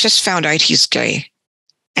 and I've just found out he's gay.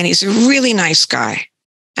 And he's a really nice guy.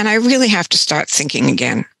 And I really have to start thinking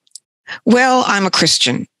again. Well, I'm a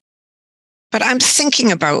Christian, but I'm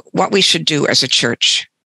thinking about what we should do as a church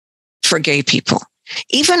for gay people.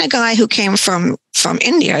 Even a guy who came from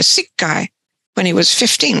India, a Sikh guy, when he was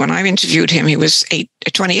 15, when I interviewed him, he was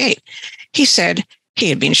 28. He said he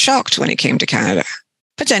had been shocked when he came to Canada,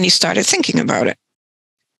 but then he started thinking about it.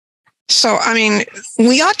 So, I mean,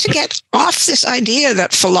 we ought to get off this idea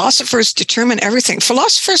that philosophers determine everything.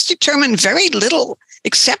 Philosophers determine very little,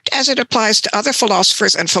 except as it applies to other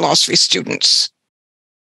philosophers and philosophy students.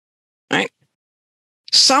 Right?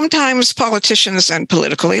 Sometimes politicians and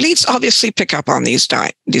political elites obviously pick up on these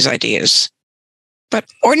ideas. But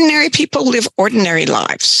ordinary people live ordinary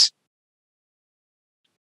lives.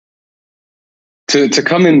 To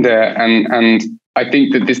come in there, and I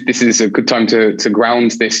think that this is a good time to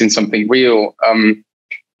ground this in something real.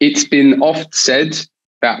 It's been oft said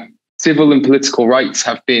that civil and political rights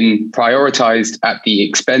have been prioritized at the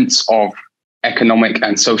expense of economic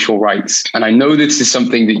and social rights. And I know this is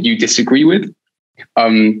something that you disagree with,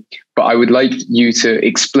 but I would like you to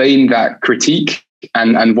explain that critique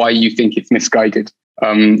and why you think it's misguided.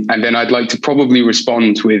 And then I'd like to probably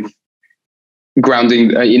respond with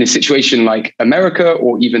grounding in a situation like America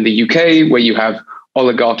or even the UK, where you have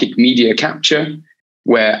oligarchic media capture,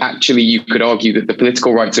 where actually you could argue that the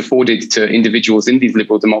political rights afforded to individuals in these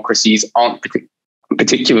liberal democracies aren't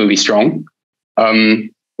particularly strong,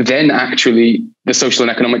 then actually the social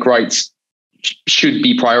and economic rights should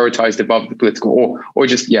be prioritized above the political, or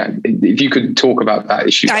just, if you could talk about that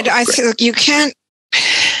issue. I think you can't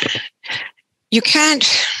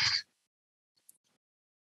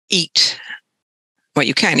eat. Well,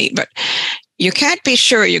 you can eat, but you can't be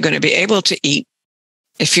sure you're going to be able to eat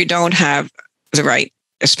if you don't have the right,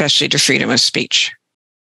 especially to freedom of speech.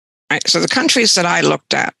 Right? So the countries that I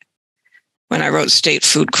looked at when I wrote State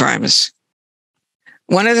Food Crimes,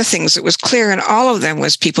 one of the things that was clear in all of them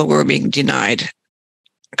was people were being denied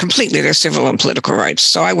completely their civil and political rights.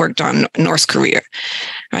 So I worked on North Korea.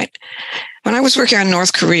 Right? When I was working on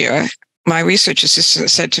North Korea, my research assistant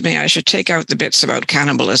said to me I should take out the bits about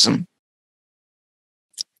cannibalism.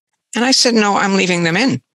 And I said, no, I'm leaving them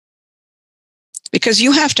in. Because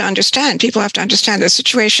you have to understand, people have to understand the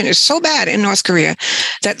situation is so bad in North Korea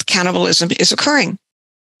that cannibalism is occurring.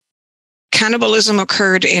 Cannibalism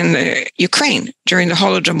occurred in Ukraine during the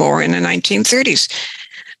Holodomor in the 1930s.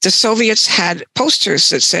 The Soviets had posters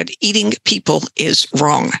that said, eating people is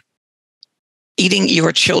wrong. Eating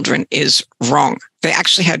your children is wrong. They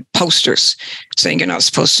actually had posters saying you're not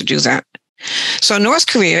supposed to do that. So North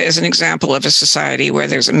Korea is an example of a society where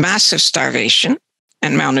there's a massive starvation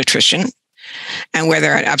and malnutrition, and where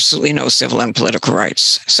there are absolutely no civil and political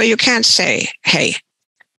rights. So you can't say, hey,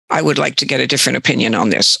 I would like to get a different opinion on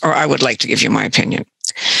this, or I would like to give you my opinion.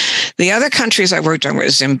 The other countries I worked on were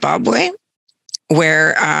Zimbabwe,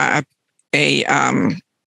 where a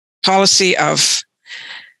policy of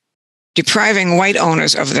depriving white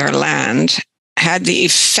owners of their land had the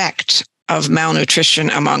effect of malnutrition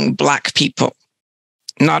among Black people,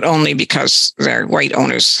 not only because their white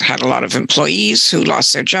owners had a lot of employees who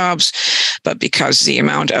lost their jobs, but because the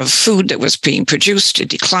amount of food that was being produced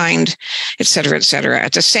declined, et cetera, et cetera.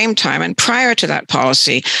 At the same time, and prior to that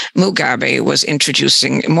policy, Mugabe was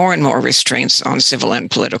introducing more and more restraints on civil and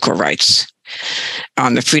political rights,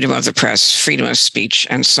 on the freedom of the press, freedom of speech,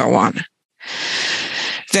 and so on.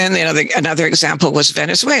 Then another example was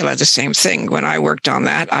Venezuela, the same thing. When I worked on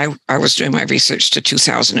that, I was doing my research to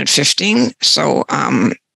 2015. So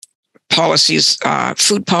policies,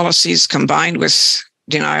 food policies combined with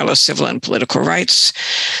denial of civil and political rights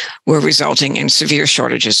were resulting in severe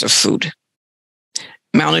shortages of food.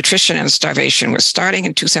 Malnutrition and starvation were starting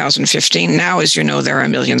in 2015. Now, as you know, there are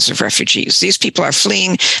millions of refugees. These people are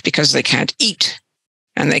fleeing because they can't eat.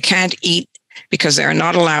 And they can't eat because they're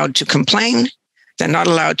not allowed to complain. They're not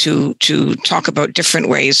allowed to talk about different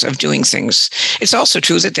ways of doing things. It's also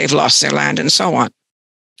true that they've lost their land and so on,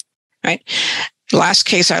 right? The last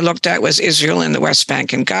case I looked at was Israel in the West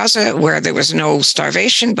Bank and Gaza, where there was no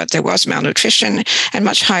starvation, but there was malnutrition and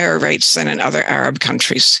much higher rates than in other Arab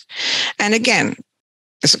countries. And again,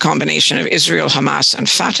 it's a combination of Israel, Hamas, and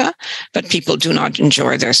Fatah, but people do not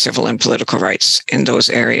enjoy their civil and political rights in those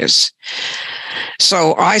areas.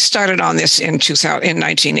 So I started on this in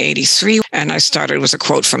 1983, and I started with a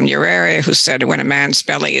quote from Laurier, who said, when a man's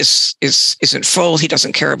belly isn't full, he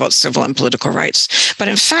doesn't care about civil and political rights. But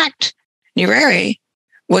in fact, Laurier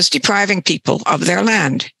was depriving people of their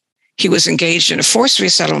land. He was engaged in a forced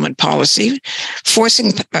resettlement policy,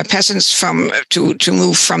 forcing peasants to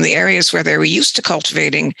move from the areas where they were used to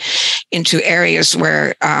cultivating into areas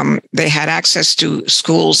where they had access to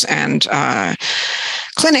schools and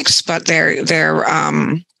clinics, but they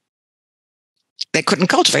couldn't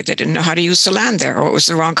cultivate. They didn't know how to use the land there, or it was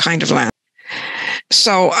the wrong kind of land.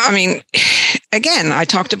 So, I mean, again, I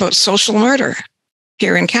talked about social murder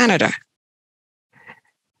here in Canada.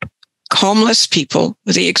 Homeless people,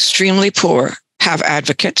 the extremely poor, have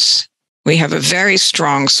advocates. We have a very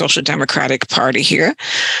strong social democratic party here,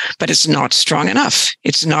 but it's not strong enough.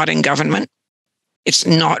 It's not in government. It's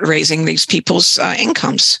not raising these people's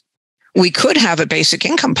incomes. We could have a basic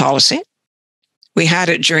income policy. We had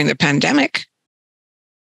it during the pandemic,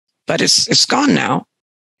 but it's gone now.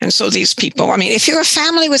 And so these people, I mean, if you're a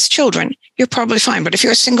family with children, you're probably fine. But if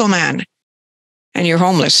you're a single man and you're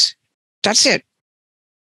homeless, that's it.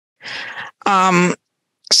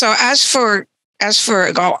 So as for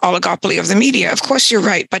oligopoly of the media, of course you're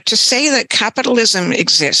right. But to say that capitalism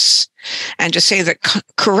exists and to say that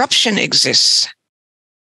corruption exists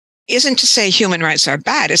isn't to say human rights are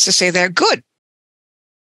bad. It's to say they're good.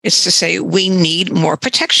 It's to say we need more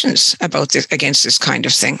protections against this kind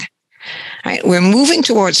of thing. Right? We're moving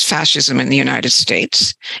towards fascism in the United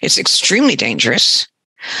States. It's extremely dangerous.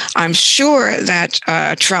 I'm sure that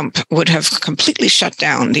Trump would have completely shut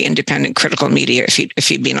down the independent critical media if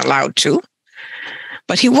he'd been allowed to,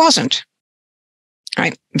 but he wasn't.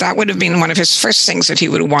 Right? That would have been one of his first things that he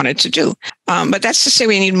would have wanted to do. But that's to say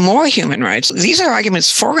we need more human rights. These are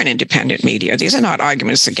arguments for an independent media. These are not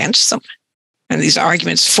arguments against them. And these are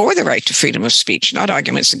arguments for the right to freedom of speech, not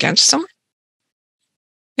arguments against them.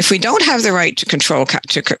 If we don't have the right to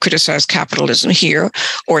criticize capitalism here,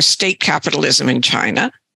 or state capitalism in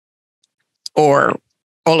China, or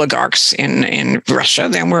oligarchs in Russia,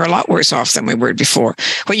 then we're a lot worse off than we were before.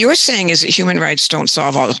 What you're saying is that human rights don't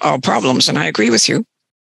solve all problems, and I agree with you.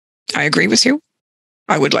 I agree with you.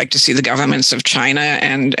 I would like to see the governments of China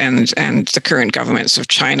and the current governments of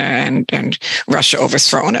China and Russia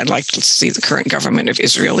overthrown. I'd like to see the current government of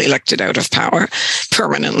Israel elected out of power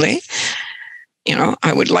permanently. You know,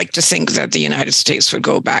 I would like to think that the United States would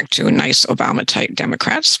go back to nice Obama-type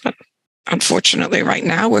Democrats, but unfortunately, right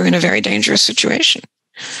now, we're in a very dangerous situation.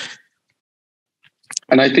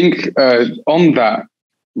 And I think on that,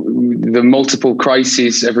 the multiple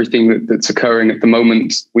crises, everything that's occurring at the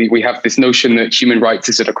moment, we have this notion that human rights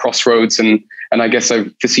is at a crossroads. And I guess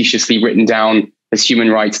I've facetiously written down, has human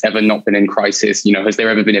rights ever not been in crisis? You know, has there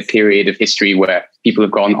ever been a period of history where people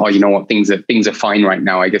have gone, oh, you know what, things are fine right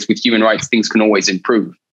now? I guess with human rights, things can always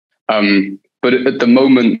improve. But at the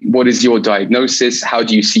moment, what is your diagnosis? How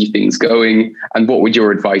do you see things going? And what would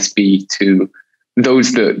your advice be to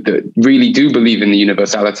those that really do believe in the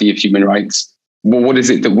universality of human rights? Well, what is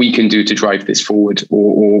it that we can do to drive this forward?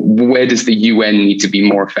 Or where does the UN need to be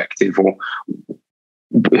more effective?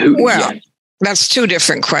 That's two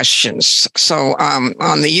different questions. So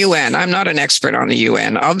on the UN, I'm not an expert on the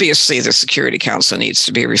UN. Obviously, the Security Council needs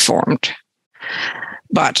to be reformed.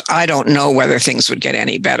 But I don't know whether things would get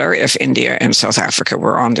any better if India and South Africa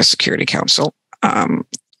were on the Security Council. I'm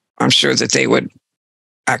sure that they would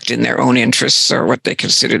act in their own interests, or what they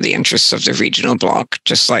consider the interests of the regional bloc,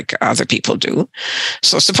 just like other people do.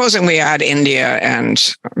 So supposing we add India and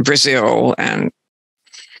Brazil and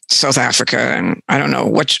South Africa, and I don't know,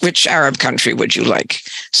 which Arab country would you like?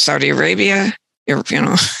 Saudi Arabia? You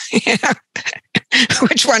know, yeah.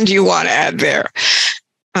 Which one do you want to add there?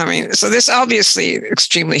 I mean, so this obviously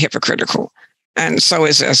extremely hypocritical. And so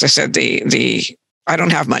is, as I said, I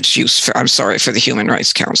don't have much use for the Human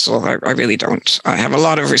Rights Council. I really don't. I have a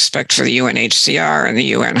lot of respect for the UNHCR and the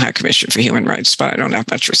UN High Commission for Human Rights, but I don't have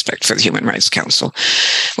much respect for the Human Rights Council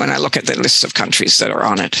when I look at the list of countries that are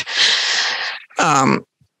on it.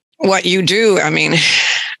 What you do, I mean,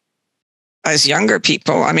 as younger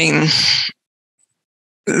people, I mean,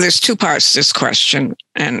 there's two parts to this question,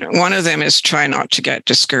 and one of them is try not to get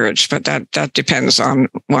discouraged, but that depends on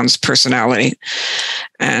one's personality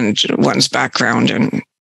and one's background and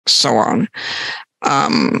so on.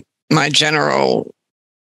 My general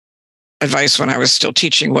advice when I was still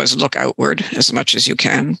teaching was look outward as much as you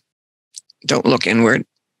can. Don't look inward.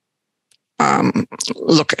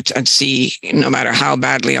 Look at and see, no matter how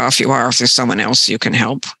badly off you are, if there's someone else you can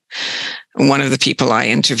help. One of the people I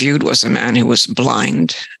interviewed was a man who was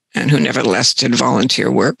blind and who nevertheless did volunteer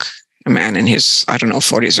work, a man in his,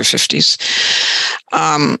 40s or 50s.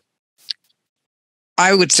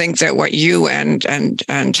 I would think that what you and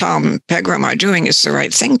Tom Pegram are doing is the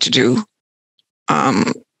right thing to do.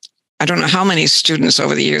 I don't know how many students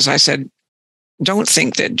over the years I said, don't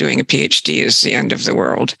think that doing a PhD is the end of the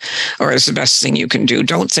world or is the best thing you can do.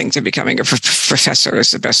 Don't think that becoming a professor is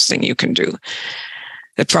the best thing you can do.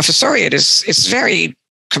 The professoriate is very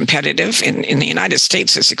competitive. In the United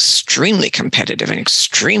States, it's extremely competitive and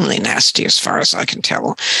extremely nasty as far as I can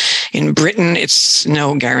tell. In Britain, it's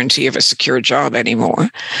no guarantee of a secure job anymore.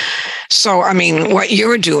 So, what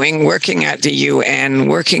you're doing, working at the UN,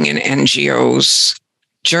 working in NGOs,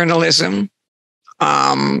 journalism,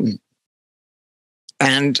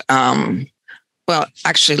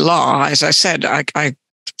 actually law, as I said, I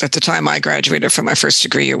at the time I graduated from my first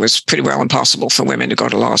degree, it was pretty well impossible for women to go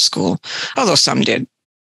to law school, although some did.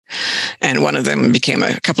 And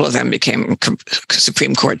a couple of them became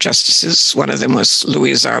Supreme Court justices. One of them was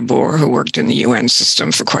Louise Arbour, who worked in the UN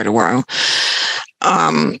system for quite a while.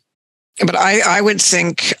 But I would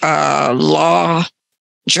think law,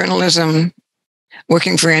 journalism,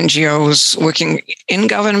 working for NGOs, working in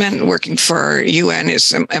government, working for UN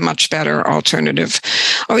is a much better alternative.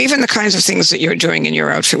 Or even the kinds of things that you're doing in your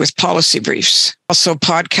outfit with policy briefs. Also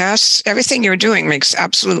podcasts, everything you're doing makes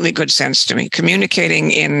absolutely good sense to me.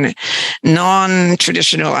 Communicating in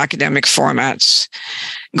non-traditional academic formats,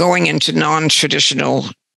 going into not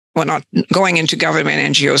going into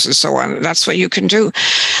government, NGOs and so on. That's what you can do.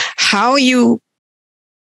 How you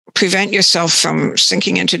prevent yourself from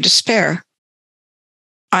sinking into despair,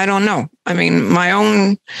 I don't know. My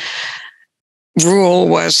own rule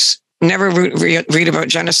was never read about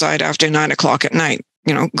genocide after 9:00 at night.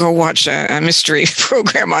 Go watch a mystery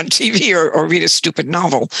program on TV or read a stupid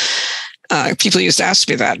novel. People used to ask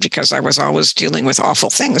me that because I was always dealing with awful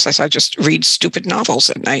things. I said, just read stupid novels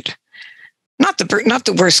at night. Not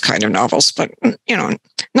the worst kind of novels, but,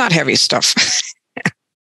 not heavy stuff.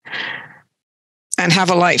 And have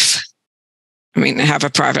a life. Have a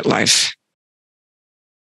private life.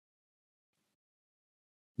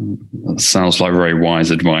 That sounds like very wise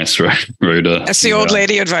advice, Rhoda. That's the old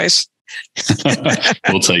lady advice.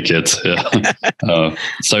 We'll take it. Yeah.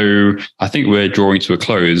 So I think we're drawing to a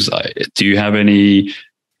close. Do you have any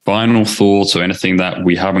final thoughts or anything that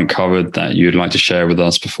we haven't covered that you'd like to share with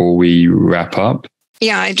us before we wrap up?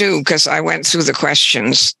 Yeah, I do, because I went through the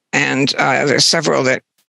questions, and there's several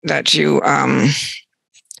that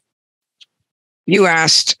you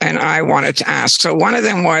asked and I wanted to ask. So one of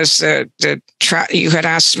them was you had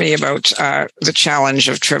asked me about the challenge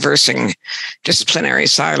of traversing disciplinary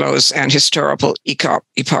silos and historical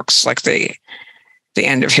epochs like the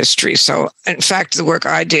end of history. So in fact, the work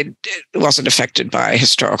I did wasn't affected by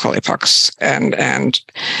historical epochs, and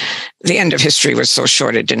the end of history was so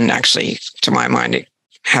short it didn't actually, to my mind,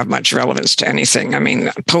 have much relevance to anything.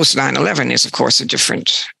 Post 9/11 is, of course, a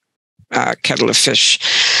different kettle of fish.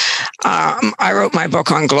 I wrote my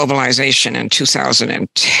book on globalization in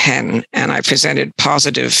 2010, and I presented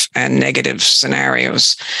positive and negative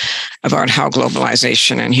scenarios about how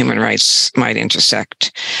globalization and human rights might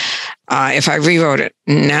intersect. If I rewrote it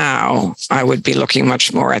now, I would be looking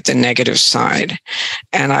much more at the negative side,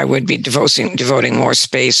 and I would be devoting more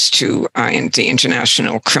space to the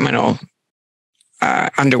international criminal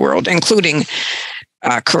underworld, including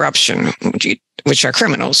corruption, which are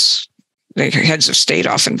criminals. They're heads of state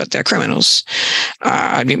often, but they're criminals.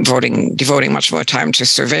 I'd be devoting much more time to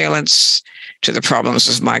surveillance, to the problems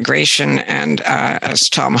of migration, and as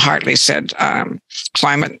Tom Hartley said,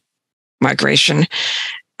 climate migration.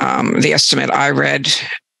 The estimate I read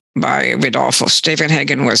by Rodolfo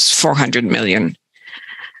Stephenhagen was 400 million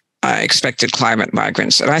expected climate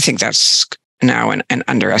migrants, and I think that's now an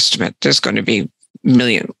underestimate. There's going to be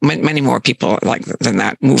many more people than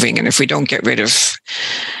that moving, and if we don't get rid of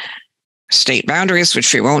state boundaries,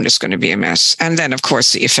 which we won't, it's going to be a mess. And then, of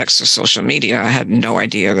course, the effects of social media. I had no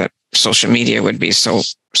idea that social media would be so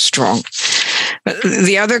strong. But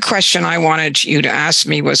the other question I wanted you to ask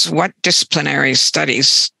me was what disciplinary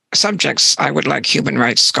subjects I would like human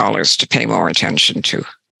rights scholars to pay more attention to.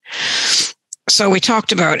 So we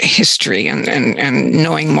talked about history and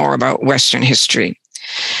knowing more about Western history.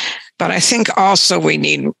 But I think also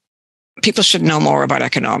people should know more about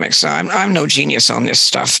economics. So I'm no genius on this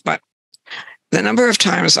stuff, but the number of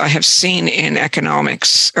times I have seen in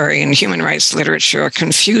economics or in human rights literature a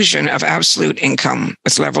confusion of absolute income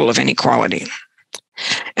with level of inequality.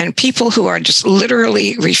 And people who are just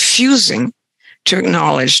literally refusing to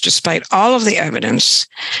acknowledge, despite all of the evidence,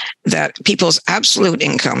 that people's absolute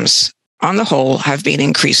incomes on the whole have been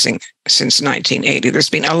increasing since 1980. There's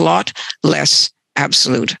been a lot less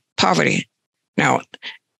absolute poverty. Now,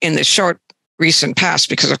 in the short recent past,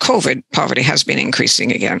 because of COVID, poverty has been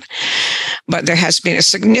increasing again. But there has been a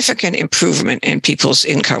significant improvement in people's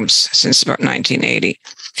incomes since about 1980.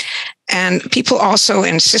 And people also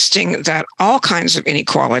insisting that all kinds of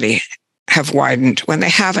inequality have widened when they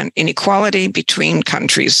haven't. Inequality between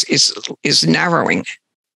countries is narrowing.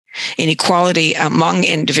 Inequality among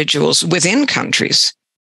individuals within countries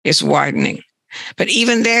is widening. But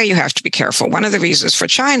even there, you have to be careful. One of the reasons for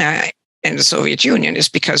China and the Soviet Union is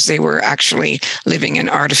because they were actually living in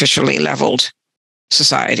artificially leveled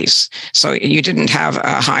societies. So you didn't have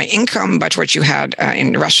a high income, but what you had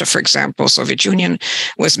in Russia, for example, Soviet Union,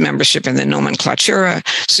 was membership in the nomenklatura.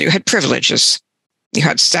 So you had privileges. You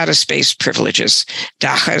had status-based privileges,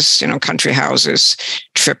 dachas, country houses,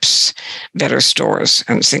 trips, better stores,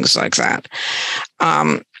 and things like that.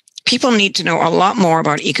 People need to know a lot more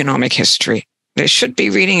about economic history. They should be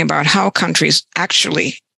reading about how countries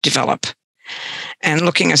actually develop and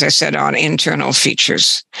looking, as I said, on internal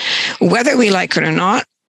features. Whether we like it or not,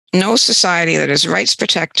 no society that is rights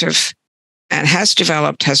protective and has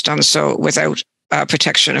developed has done so without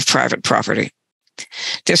protection of private property.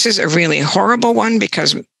 This is a really horrible one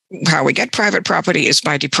because how we get private property is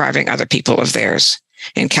by depriving other people of theirs.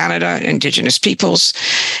 In Canada, Indigenous peoples,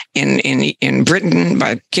 in Britain,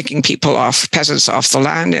 by kicking peasants off the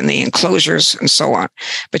land in the enclosures and so on.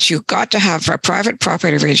 But you've got to have a private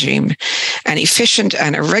property regime, an efficient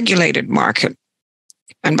and a regulated market.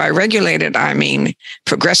 And by regulated, I mean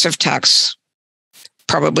progressive tax,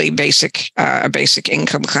 probably a basic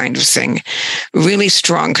income kind of thing, really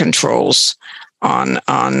strong controls on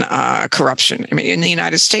corruption. I mean, in the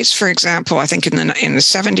United States, for example, I think in the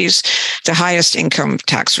 70s, the highest income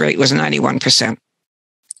tax rate was 91%.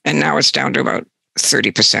 And now it's down to about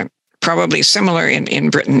 30%. Probably similar in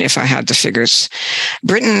Britain, if I had the figures.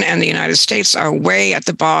 Britain and the United States are way at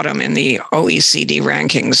the bottom in the OECD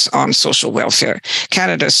rankings on social welfare.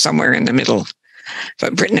 Canada is somewhere in the middle.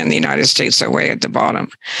 But Britain and the United States are way at the bottom.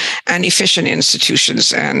 And efficient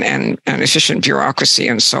institutions and efficient bureaucracy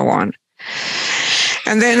and so on.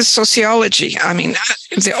 And then sociology. I mean,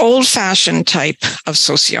 the old-fashioned type of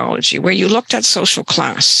sociology where you looked at social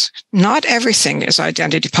class. Not everything is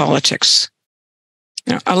identity politics.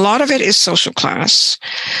 A lot of it is social class.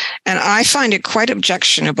 And I find it quite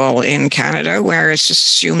objectionable in Canada, where it's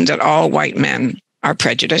assumed that all white men are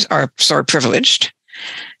privileged.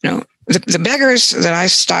 The beggars that I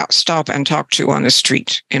stop and talk to on the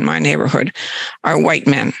street in my neighborhood are white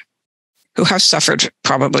men who have suffered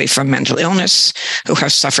probably from mental illness, who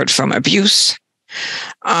have suffered from abuse.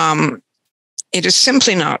 It is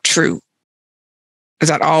simply not true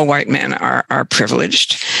that all white men are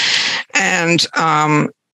privileged. And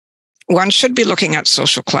one should be looking at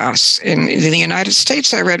social class. In the United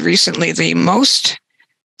States, I read recently, the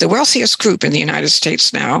wealthiest group in the United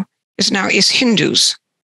States now is Hindus,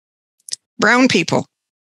 brown people.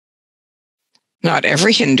 Not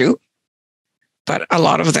every Hindu, but a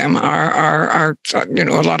lot of them are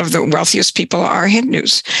a lot of the wealthiest people are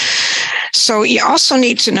Hindus. So you also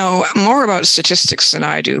need to know more about statistics than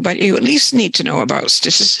I do, but you at least need to know about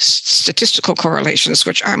statistical correlations,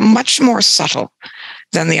 which are much more subtle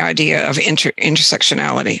than the idea of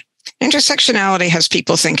intersectionality. Intersectionality has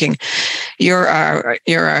people thinking you're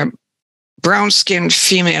a brown-skinned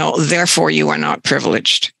female, therefore you are not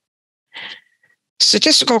privileged.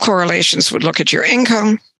 Statistical correlations would look at your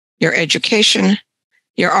income, your education,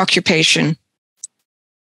 your occupation,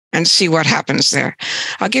 and see what happens there.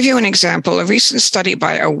 I'll give you an example. A recent study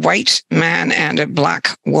by a white man and a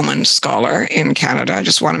black woman scholar in Canada, I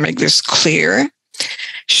just want to make this clear,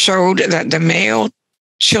 showed that the male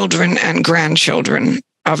children and grandchildren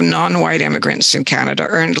of non-white immigrants in Canada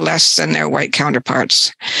earned less than their white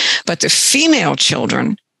counterparts. But the female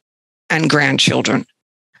children and grandchildren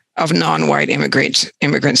of non-white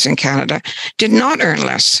immigrants in Canada did not earn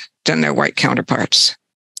less than their white counterparts.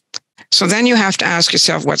 So then you have to ask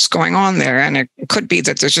yourself what's going on there. And it could be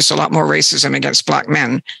that there's just a lot more racism against black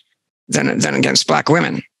men than against black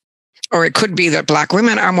women. Or it could be that black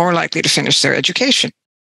women are more likely to finish their education.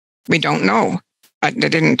 We don't know. They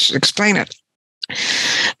didn't explain it.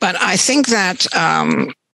 But I think that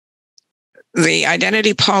the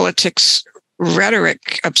identity politics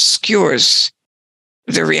rhetoric obscures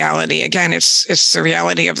the reality. Again, it's the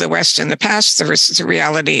reality of the West in the past. There is the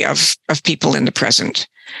reality of people in the present.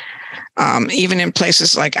 Even in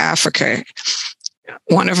places like Africa,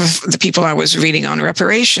 one of the people I was reading on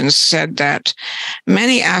reparations said that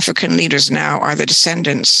many African leaders now are the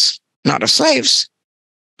descendants, not of slaves,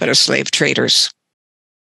 but of slave traders.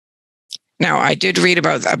 Now, I did read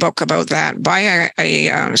about a book about that by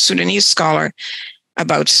a Sudanese scholar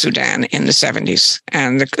about Sudan in the 70s.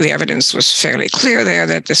 And the evidence was fairly clear there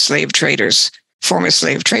that the slave traders, former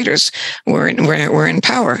slave traders, were in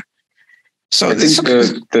power. So I think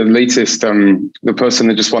the latest, the person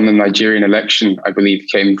that just won the Nigerian election, I believe,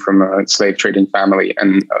 came from a slave trading family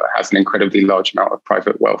and has an incredibly large amount of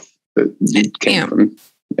private wealth that came from.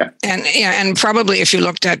 Yeah. And probably if you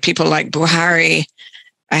looked at people like Buhari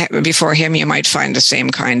before him, you might find the same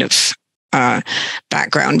kind of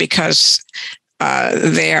background, because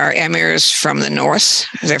they are emirs from the north.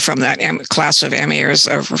 They're from that class of emirs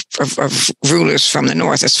of rulers from the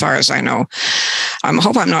north, as far as I know. I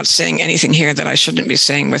hope I'm not saying anything here that I shouldn't be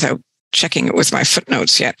saying without checking it with my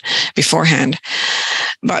footnotes yet beforehand.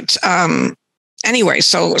 But anyway,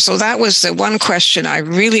 so that was the one question I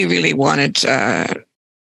really, really wanted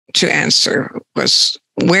to answer, was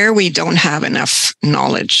where we don't have enough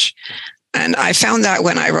knowledge. And I found that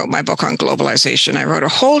when I wrote my book on globalization. I wrote a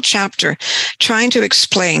whole chapter trying to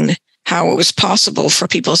explain how it was possible for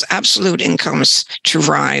people's absolute incomes to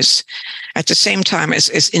rise at the same time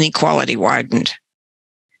as inequality widened.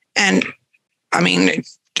 And I mean,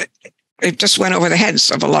 it just went over the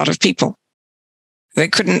heads of a lot of people. They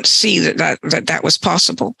couldn't see that was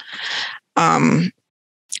possible.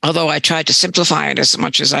 Although I tried to simplify it as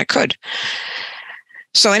much as I could.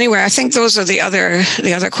 So anyway, I think those are the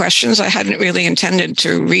other questions. I hadn't really intended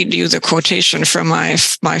to read you the quotation from my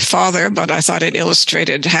father, but I thought it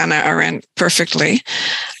illustrated Hannah Arendt perfectly.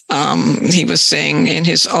 He was saying in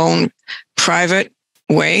his own private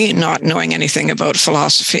way, not knowing anything about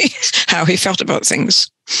philosophy, how he felt about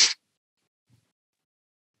things.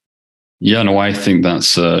 Yeah, no, I think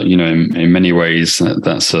that's, in many ways,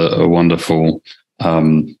 that's a wonderful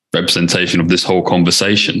representation of this whole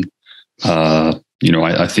conversation.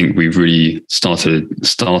 I think we've really started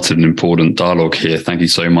an important dialogue here. Thank you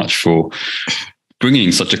so much for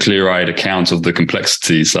bringing such a clear-eyed account of the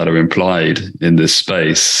complexities that are implied in this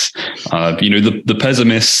space. The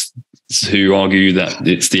pessimists who argue that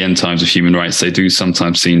it's the end times of human rights, they do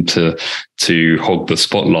sometimes seem to hog the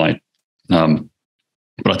spotlight.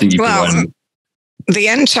 But I think the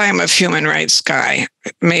end time of human rights guy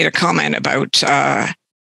made a comment about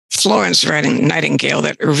Florence Nightingale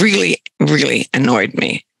that really, really annoyed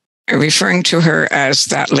me, referring to her as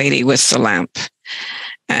that lady with the lamp.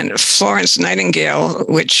 And Florence Nightingale,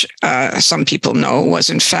 which some people know, was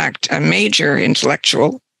in fact a major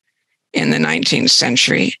intellectual in the 19th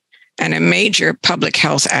century and a major public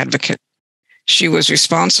health advocate. She was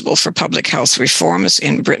responsible for public health reforms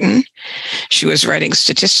in Britain. She was writing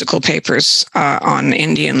statistical papers on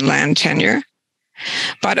Indian land tenure.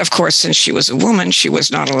 But of course, since she was a woman, she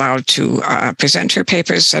was not allowed to present her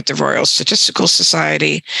papers at the Royal Statistical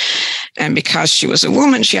Society. And because she was a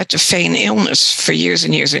woman, she had to feign illness for years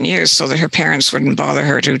and years and years so that her parents wouldn't bother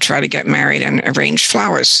her to try to get married and arrange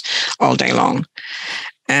flowers all day long.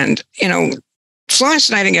 And,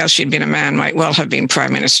 Florence Nightingale, she'd been a man, might well have been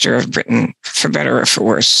Prime Minister of Britain, for better or for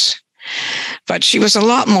worse. But she was a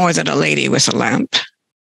lot more than a lady with a lamp.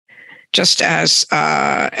 Just as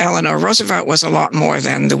Eleanor Roosevelt was a lot more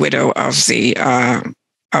than the widow of the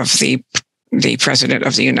President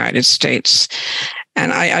of the United States.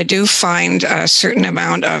 And I do find a certain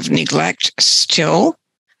amount of neglect still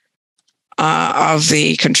of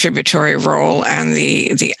the contributory role and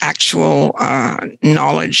the actual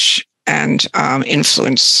knowledge and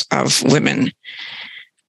influence of women,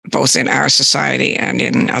 both in our society and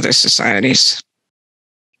in other societies.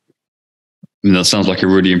 That sounds like a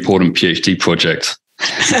really important PhD project.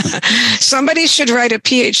 Somebody should write a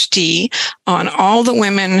PhD on all the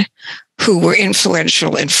women who were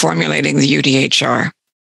influential in formulating the UDHR.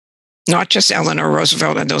 Not just Eleanor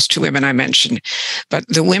Roosevelt and those two women I mentioned, but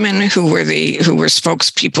the women who were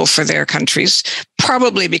spokespeople for their countries,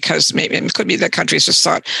 probably because maybe it could be that countries just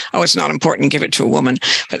thought, oh, it's not important, give it to a woman.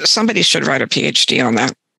 But somebody should write a PhD on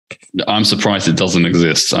that. I'm surprised it doesn't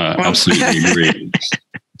exist. Absolutely agree.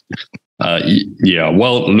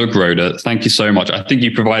 Well, look, Rhoda, thank you so much. I think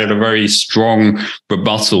you provided a very strong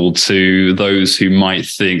rebuttal to those who might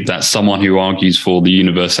think that someone who argues for the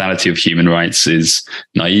universality of human rights is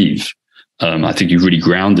naive. I think you've really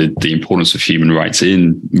grounded the importance of human rights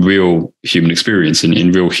in real human experience and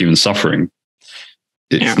in real human suffering.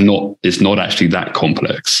 It's not actually that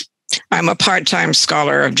complex. I'm a part-time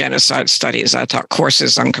scholar of genocide studies. I taught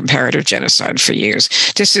courses on comparative genocide for years.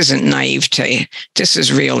 This isn't naivete. This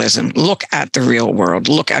is realism. Look at the real world.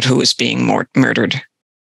 Look at who is being murdered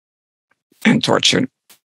and tortured,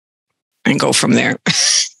 and go from there.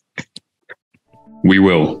 We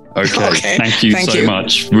will. Okay. Thank you so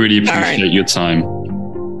much. Really appreciate your time.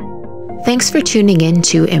 Thanks for tuning in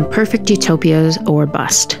to Imperfect Utopias or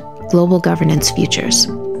Bust, Global Governance Futures.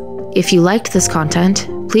 If you liked this content,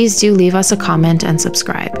 please do leave us a comment and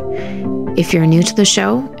subscribe. If you're new to the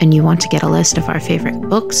show and you want to get a list of our favorite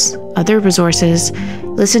books, other resources,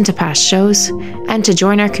 listen to past shows, and to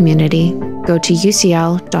join our community, go to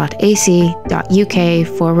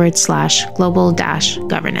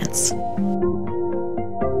ucl.ac.uk/global-governance.